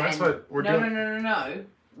 Well, that's what we're doing. No.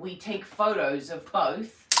 We take photos of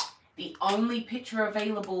both. The only picture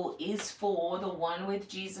available is for the one with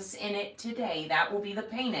Jesus in it today. That will be the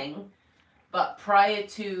painting. But prior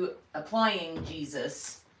to applying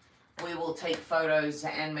Jesus, we will take photos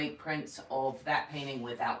and make prints of that painting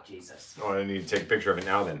without Jesus. Oh, I need to take a picture of it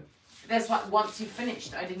now then. That's what, once you've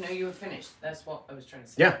finished. I didn't know you were finished. That's what I was trying to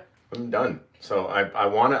say. Yeah, I'm done. So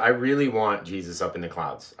I really want Jesus up in the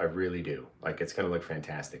clouds. I really do. Like, it's going to look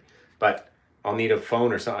fantastic. But I'll need a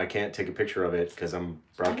phone or something. I can't take a picture of it because I'm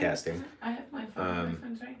broadcasting. I have my phone. My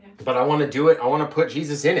phone's right there. But I want to do it. I want to put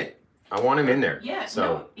Jesus in it. I want him in there. Yeah, so.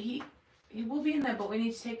 no, he will be in there, but we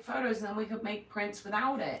need to take photos and then we could make prints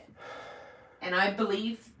without it. And I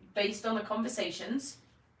believe, based on the conversations,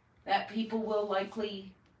 that people will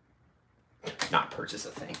likely not purchase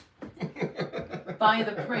a thing. buy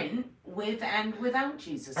the print with and without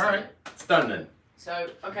Jesus All in right, it. it's done then. So,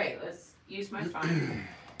 okay, let's use my phone.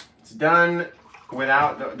 It's done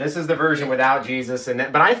without. This is the version without Jesus,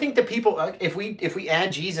 but I think the people, if we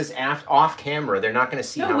add Jesus off camera, they're not going to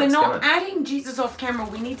see No, how we're it's not done. adding Jesus off camera.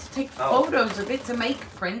 We need to take photos of it to make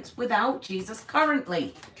prints without Jesus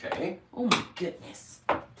currently. Okay. Oh my goodness.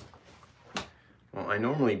 Well, I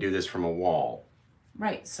normally do this from a wall.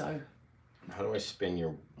 Right, so. How do I spin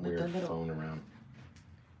your weird little- phone around?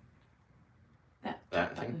 That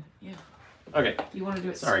That button. thing? Yeah. Okay. You want to do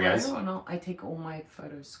it Sorry, square guys. or not? I take all my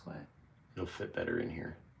photos square. It'll fit better in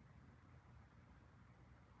here.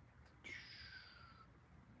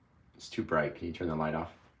 It's too bright. Can you turn the light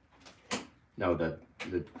off? No, the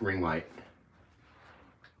ring light.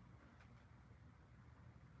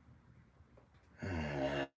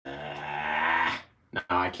 No,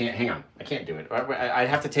 I can't. Hang on. I can't do it. I'd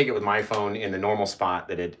have to take it with my phone in the normal spot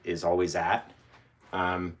that it is always at.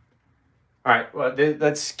 All right. Well,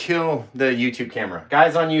 let's kill the YouTube camera.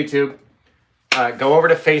 Guys on YouTube, go over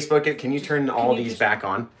to Facebook. Can you turn all these back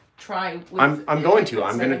on? Try. With I'm going to.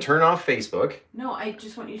 I'm going to setting. turn off Facebook. No, I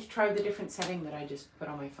just want you to try the different setting that I just put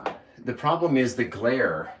on my phone. The problem is the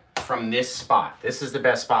glare from this spot. This is the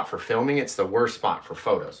best spot for filming. It's the worst spot for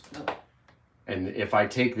photos. Okay. And if I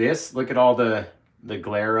take this, look at all the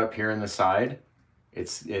glare up here on the side.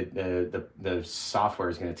 The software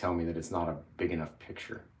is going to tell me that it's not a big enough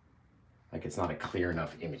picture. Like, it's not a clear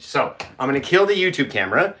enough image. So I'm going to kill the YouTube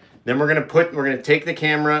camera. Then we're going to take the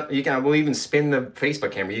camera. We'll even spin the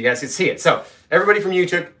Facebook camera. You guys can see it. So everybody from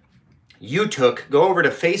YouTube, go over to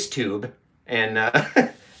FaceTube and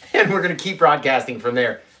and we're going to keep broadcasting from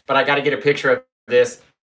there. But I got to get a picture of this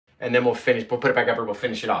and then we'll finish. We'll put it back up or we'll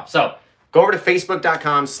finish it off. So go over to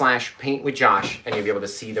facebook.com/PaintWithJosh and you'll be able to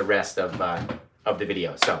see the rest of the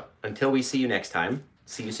video. So until we see you next time,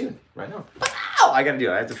 see you soon. Right now. Oh, I got to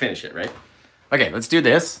do it. I have to finish it, right? Okay, let's do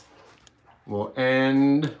this. We'll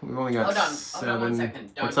end. We've only got Hold on 7. one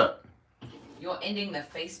second. Don't. What's up? You're ending the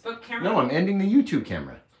Facebook camera? No, I'm ending the YouTube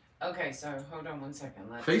camera. Okay, so hold on one second.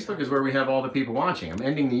 Let's Facebook is where we have all the people watching. I'm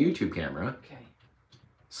ending the YouTube camera. Okay.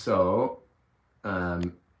 So,